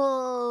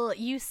 Ugh,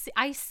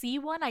 I see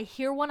one, I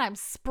hear one, I'm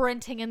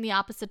sprinting in the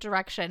opposite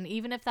direction.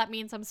 Even if that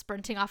means I'm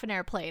sprinting off an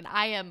airplane,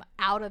 I am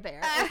out of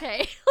there.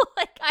 Okay,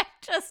 like, I'm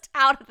just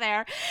out of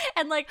there.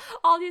 And like,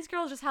 all these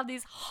girls just have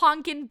these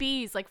honking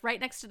bees like right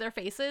next to their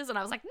faces, and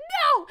I was like,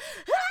 no!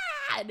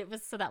 Ah! And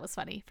that was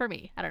funny for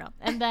me. I don't know.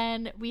 And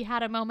then we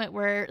had a moment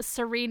where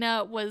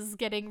Serena was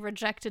getting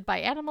rejected by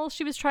animals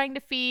she was trying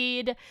to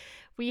feed.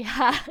 We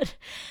had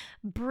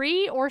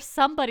Brie or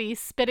somebody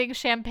spitting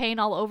champagne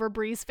all over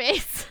Brie's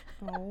face.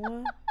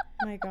 Oh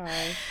my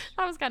gosh.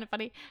 That was kind of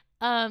funny.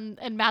 And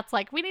Matt's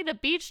like, we need a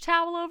beach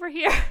towel over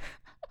here.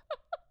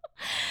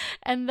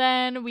 And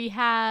then we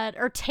had,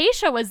 or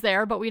Tayshia was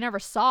there, but we never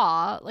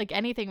saw like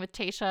anything with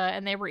Tayshia,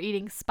 and they were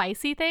eating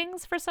spicy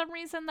things for some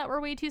reason that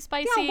were way too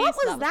spicy. Yeah, what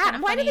was that?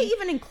 Why funny. did they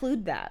even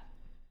include that?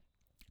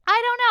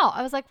 I don't know.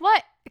 I was like,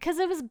 what? Because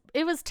it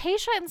was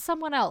Tayshia and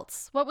someone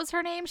else. What was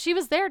her name? She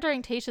was there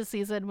during Tayshia's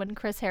season when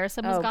Chris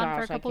Harrison was gone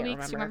for a couple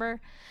weeks. Do you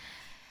remember?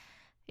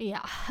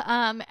 Yeah.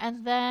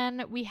 And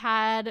then we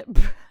had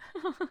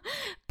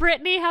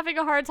Brittany having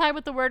a hard time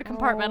with the word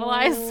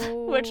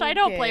compartmentalize, which I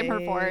don't blame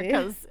her for,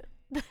 because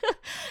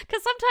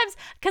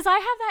I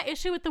have that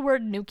issue with the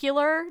word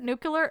nuclear.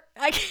 There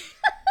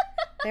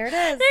it is.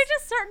 They're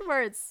just certain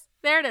words.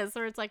 There it is.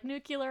 Where it's like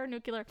nuclear.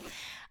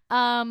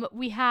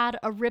 We had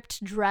a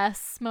ripped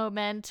dress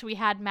moment. We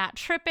had Matt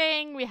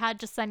tripping. We had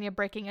Jasenia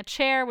breaking a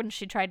chair when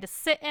she tried to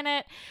sit in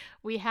it.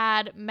 We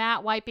had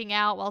Matt wiping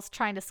out whilst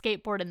trying to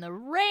skateboard in the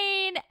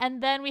rain.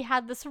 And then we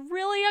had this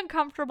really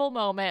uncomfortable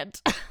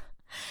moment.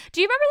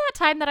 Do you remember that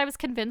time that I was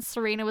convinced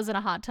Serena was in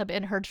a hot tub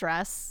in her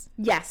dress?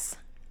 Yes.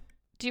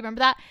 Do you remember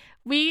that?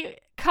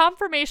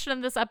 Confirmation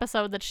in this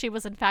episode that she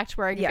was in fact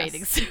wearing a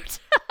bathing suit.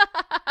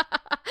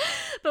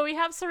 But we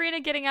have Serena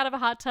getting out of a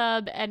hot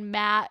tub, and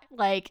Matt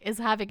like is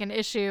having an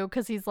issue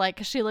because he's like,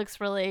 cause she looks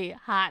really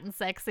hot and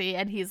sexy,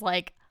 and he's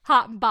like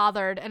hot and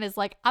bothered, and is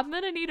like, I'm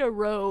gonna need a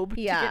robe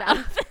to get out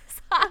of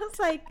this hot tub.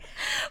 Like,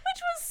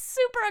 which was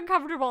super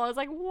uncomfortable. I was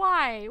like,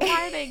 why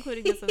are they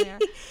including this in there?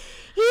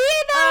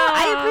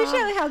 I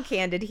appreciate how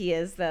candid he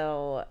is,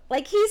 though.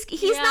 Like,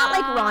 he's not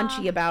like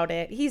raunchy about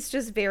it. He's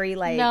just very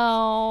like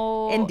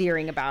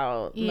endearing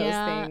about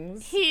most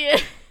things.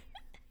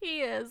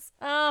 He is.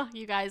 Oh,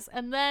 you guys.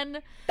 And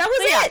then that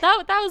was it. That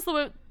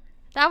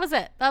was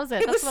it.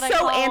 It was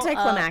so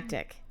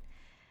anticlimactic.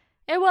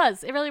 It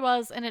was. It really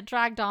was, and it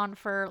dragged on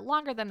for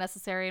longer than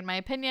necessary, in my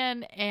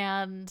opinion.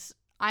 And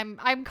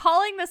I'm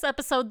calling this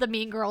episode the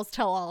Mean Girls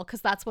Tell All, because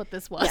that's what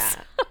this was.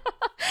 Yeah.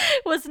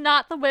 It was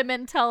not the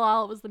women tell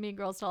all. It was the Mean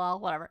Girls Tell All.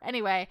 Whatever.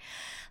 Anyway,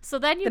 so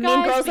then the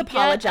Mean Girls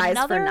apologize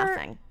for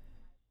nothing.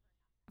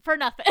 For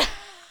nothing.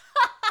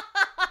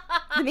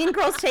 The Mean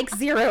Girls take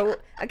zero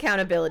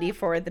accountability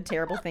for the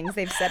terrible things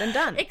they've said and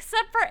done.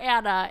 Except for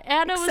Anna.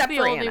 Anna was the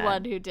only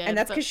one who did. And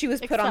that's because she was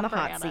put on the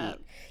hot seat.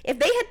 If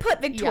they had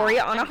put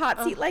Victoria on a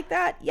hot seat like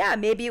that, yeah,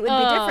 maybe it would be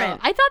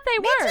different. I thought they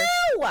were. Me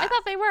too. I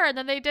thought they were, and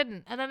then they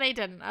didn't.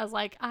 I was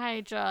like,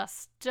 I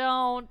just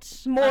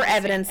don't. More understand.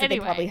 evidence that they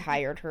probably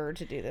hired her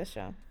to do this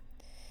show.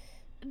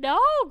 No,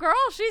 girl,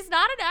 she's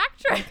not an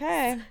actress.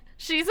 Okay.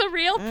 She's a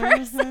real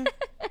person.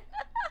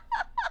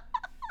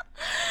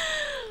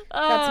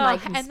 That's my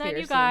conspiracy and then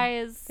you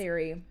guys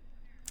theory.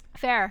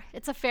 Fair.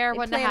 It's a fair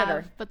one to have.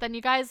 Her. But then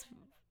you guys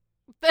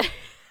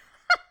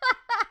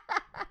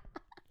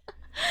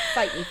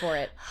fight me for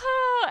it.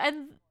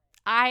 And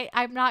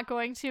I'm not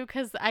going to,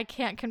 because I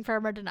can't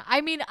confirm or deny.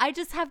 I mean, I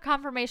just have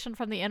confirmation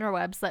from the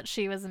interwebs that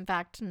she was in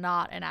fact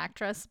not an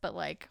actress, but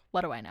like,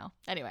 what do I know?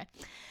 Anyway.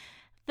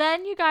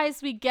 Then, you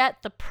guys, we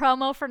get the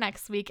promo for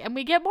next week, and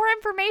we get more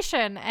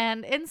information.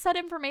 And in said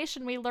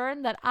information, we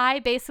learn that I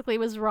basically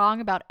was wrong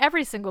about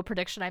every single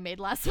prediction I made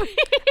last week.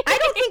 I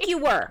don't think you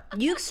were.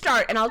 You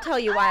start, and I'll tell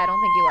you why I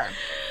don't think you were.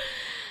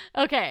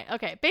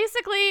 Okay.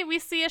 Basically, we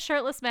see a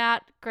shirtless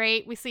Matt.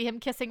 Great. We see him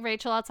kissing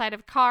Rachel outside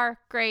of a car.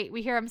 Great.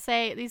 We hear him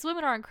say, these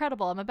women are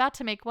incredible. I'm about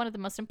to make one of the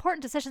most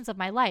important decisions of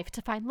my life,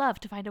 to find love,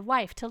 to find a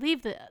wife, to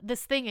leave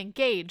this thing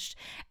engaged.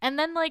 And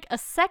then like a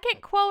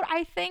second quote,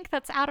 I think,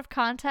 that's out of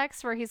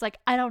context, where he's like,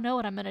 I don't know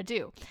what I'm going to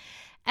do.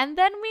 And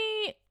then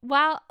we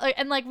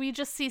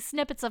just see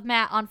snippets of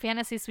Matt on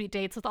fantasy suite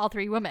dates with all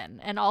three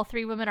women, and all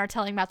three women are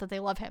telling Matt that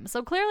they love him.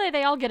 So clearly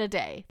they all get a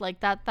day.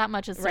 Like that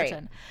much is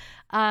certain.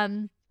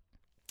 Right.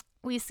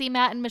 We see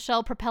Matt and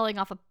Michelle propelling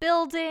off a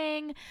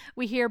building.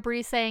 We hear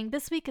Bree saying,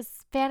 "This week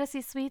is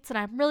Fantasy Suites, and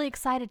I'm really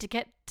excited to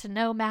get to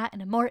know Matt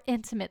in a more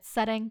intimate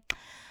setting."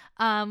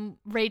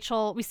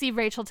 We see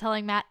Rachel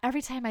telling Matt,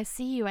 "Every time I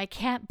see you, I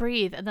can't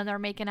breathe." And then they're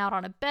making out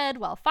on a bed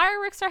while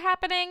fireworks are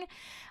happening.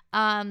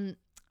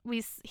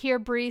 We hear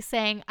Bree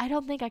saying, "I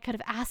don't think I could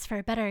have asked for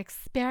a better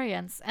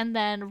experience." And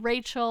then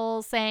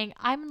Rachel saying,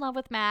 "I'm in love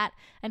with Matt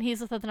and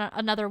he's with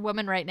another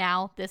woman right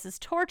now. This is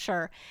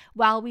torture."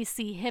 While we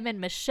see him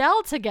and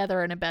Michelle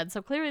together in a bed.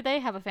 So clearly they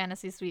have a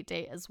fantasy suite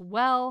date as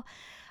well.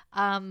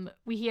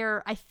 We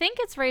hear, I think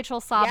it's Rachel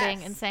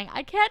sobbing and saying,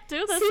 "I can't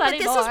do this anymore." But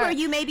this is where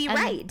you may be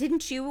right.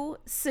 Didn't you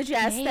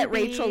suggest that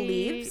Rachel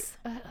leaves?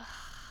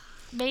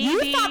 Maybe.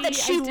 You thought that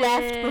she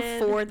left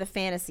before the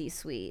fantasy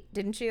suite,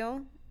 didn't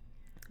you?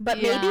 But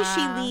maybe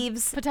she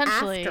leaves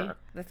potentially after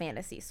the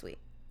fantasy suite.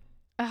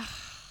 But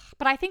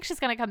I think she's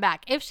going to come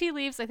back. If she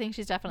leaves, I think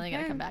she's definitely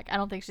going to come back. I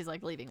don't think she's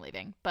like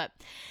leaving. But,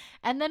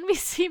 and then we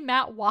see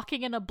Matt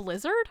walking in a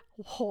blizzard.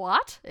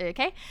 What?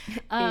 Okay.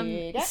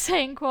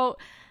 Saying, quote,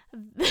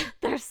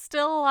 "There's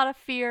still a lot of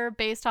fear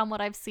based on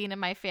what I've seen in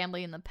my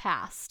family in the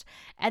past."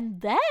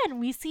 And then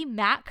we see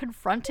Matt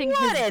confronting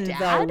his dad.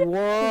 What in the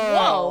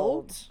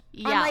world? Whoa.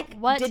 Yeah. I'm like,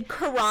 what? Did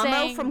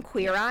Karamo from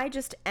Queer Eye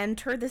just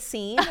enter the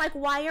scene? Like,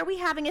 why are we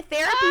having a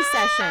therapy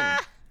session?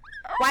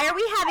 Why are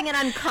we having an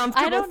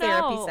uncomfortable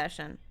therapy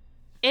session?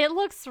 It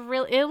looks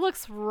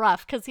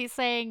rough because he's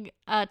saying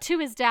to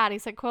his dad, he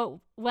said, quote,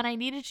 "When I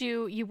needed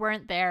you, you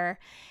weren't there."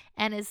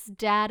 And his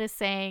dad is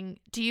saying,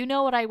 "Do you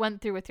know what I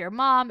went through with your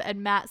mom?"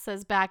 And Matt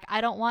says back,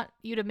 "I don't want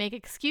you to make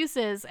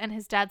excuses." And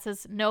his dad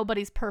says,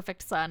 "Nobody's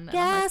perfect, son." And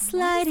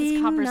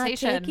gaslighting, I'm like, not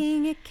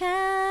taking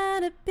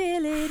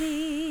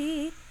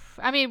accountability.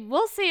 I mean,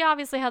 we'll see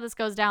obviously how this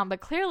goes down,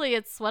 but clearly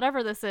it's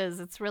whatever this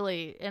is, it's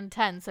really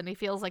intense, and he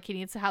feels like he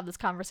needs to have this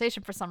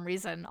conversation for some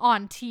reason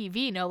on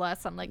TV, no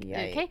less. I'm like,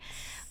 yikes. Okay.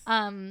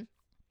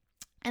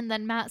 And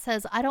then Matt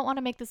says, "I don't want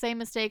to make the same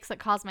mistakes that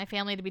caused my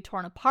family to be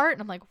torn apart."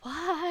 And I'm like,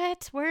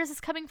 what? Where is this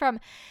coming from?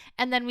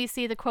 And then we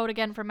see the quote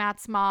again from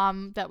Matt's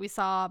mom that we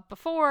saw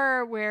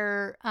before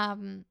where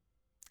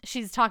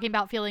she's talking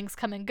about feelings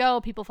come and go,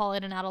 people fall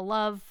in and out of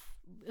love,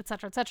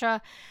 etc.,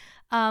 etc.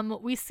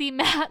 We see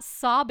Matt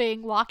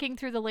sobbing, walking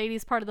through the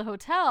ladies' part of the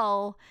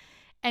hotel,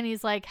 and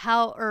he's like,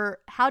 how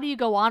do you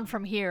go on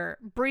from here?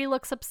 Bree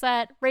looks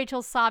upset,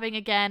 Rachel's sobbing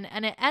again,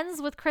 and it ends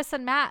with Chris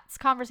and Matt's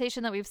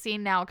conversation that we've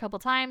seen now a couple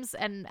times,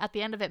 and at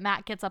the end of it,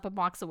 Matt gets up and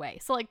walks away.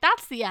 So, like,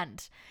 that's the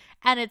end.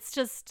 And it's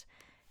just,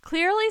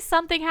 clearly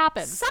something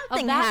happens.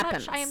 Something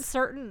happens. Much I am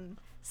certain.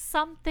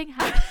 Something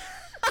happens.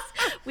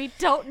 We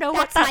don't know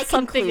what that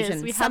something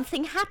is.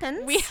 Something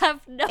happens. We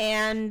have no...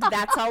 And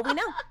that's all we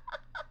know.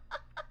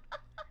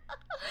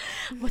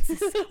 What's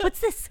this? What's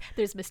this?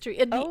 There's mystery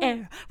in the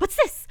air. What's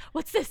this?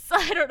 What's this?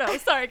 I don't know.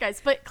 Sorry,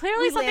 guys. But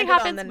clearly something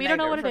happens. We don't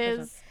know what it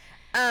is.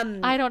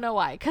 I don't know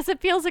why. Because it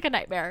feels like a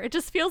nightmare. It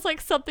just feels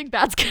like something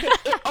bad's going to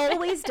happen. It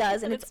always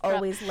does. And it's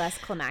always less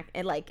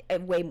climactic. Like,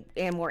 way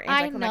more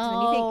anticlimactic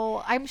than you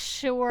think. I'm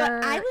sure.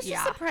 But I was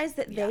just surprised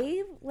that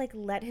they, like,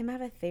 let him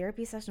have a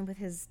therapy session with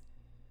his,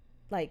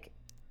 like...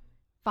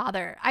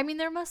 father. I mean,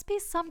 there must be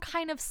some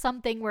kind of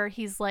something where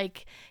he's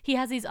like, he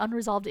has these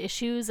unresolved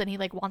issues and he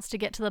like wants to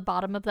get to the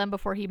bottom of them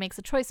before he makes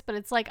a choice. But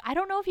it's like, I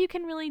don't know if you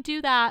can really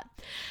do that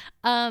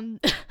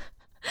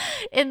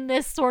in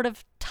this sort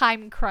of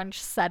time crunch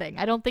setting.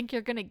 I don't think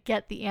you're going to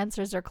get the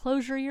answers or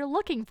closure you're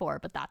looking for,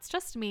 but that's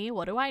just me.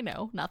 What do I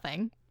know?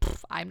 Nothing.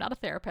 I'm not a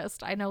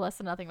therapist. I know less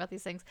than nothing about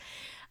these things.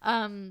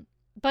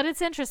 But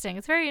it's interesting.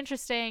 It's very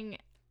interesting.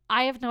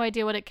 I have no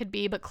idea what it could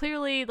be, but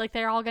clearly, like,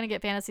 they're all going to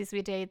get fantasy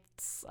suite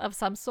dates of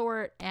some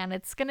sort, and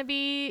it's going to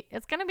be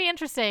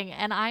interesting,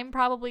 and I'm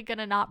probably going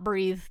to not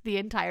breathe the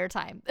entire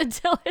time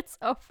until it's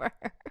over.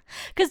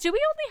 Because do we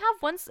only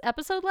have one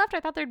episode left? I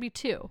thought there'd be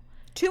two.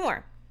 Two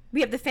more.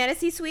 We have the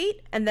fantasy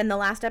suite, and then the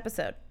last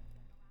episode.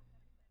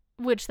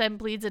 Which then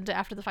bleeds into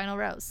After the Final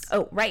Rose.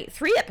 Oh, right.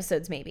 3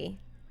 episodes, maybe.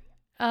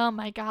 Oh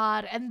my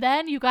God. And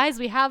then you guys,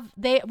 we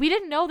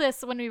didn't know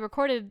this when we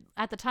recorded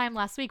at the time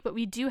last week, but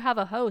we do have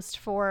a host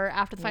for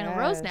After the Final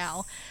Rose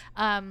now.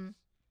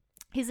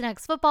 He's an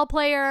ex-football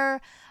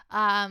player.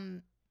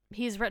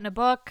 He's written a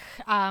book.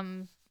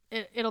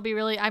 It'll be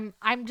really,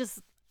 I'm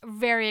just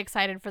very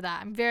excited for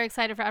that. I'm very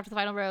excited for After the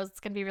Final Rose. It's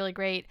going to be really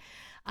great.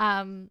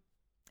 And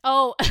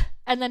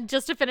then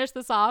just to finish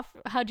this off,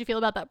 how'd you feel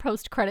about that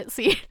post-credit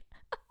scene?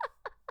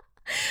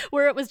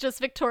 Where it was just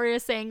Victoria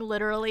saying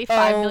literally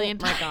 5 million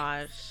times. Oh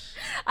my gosh.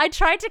 I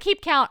tried to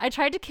keep count. I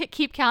tried to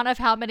keep count of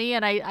how many,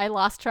 and I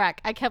lost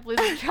track. I kept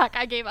losing track.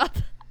 I gave up.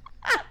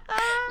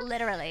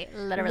 Literally.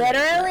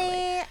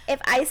 If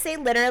I say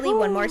literally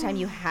one more time,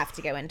 you have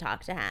to go and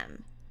talk to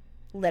him.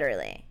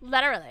 Literally.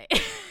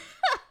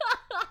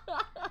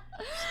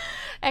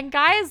 And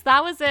guys,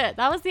 that was it.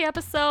 That was the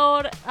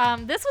episode.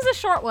 This was a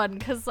short one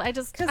because I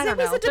don't know.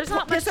 There's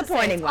not much to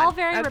say. It's all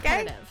very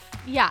repetitive.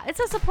 Yeah, it's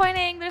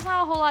disappointing. There's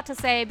not a whole lot to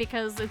say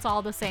because it's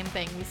all the same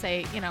thing we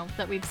say,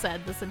 that we've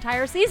said this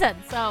entire season.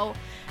 So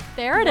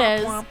there it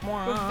is.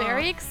 We're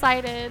very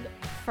excited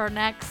for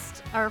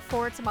next or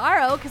for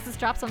tomorrow, because this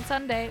drops on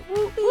Sunday.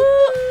 Woo,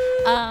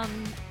 woo.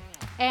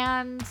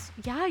 And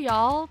yeah,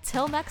 y'all,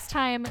 till next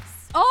time.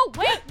 Oh,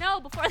 wait, no,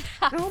 before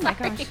that. Oh my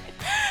gosh.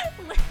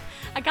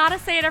 I gotta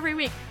say it every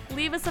week.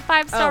 Leave us a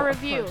 5-star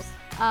review.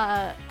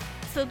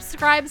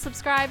 Subscribe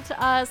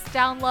to us,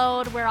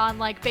 download. We're on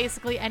like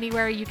basically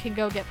anywhere you can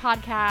go get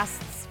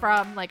podcasts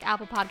from, like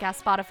Apple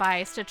Podcasts,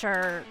 Spotify,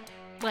 Stitcher,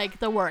 like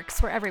the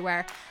works. We're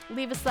everywhere.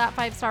 Leave us that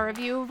 5-star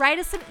review. Write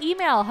us an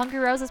email,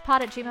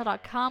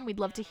 hungryrosespod@gmail.com. We'd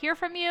love to hear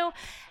from you.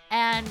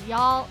 And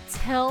y'all,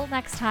 till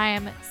next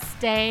time,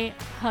 stay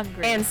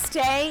hungry. And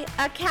stay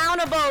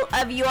accountable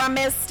of your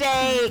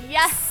mistakes.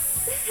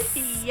 Yes.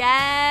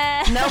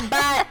 Yes. No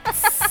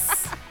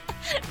buts.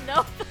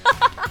 No.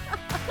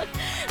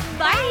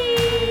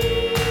 Bye.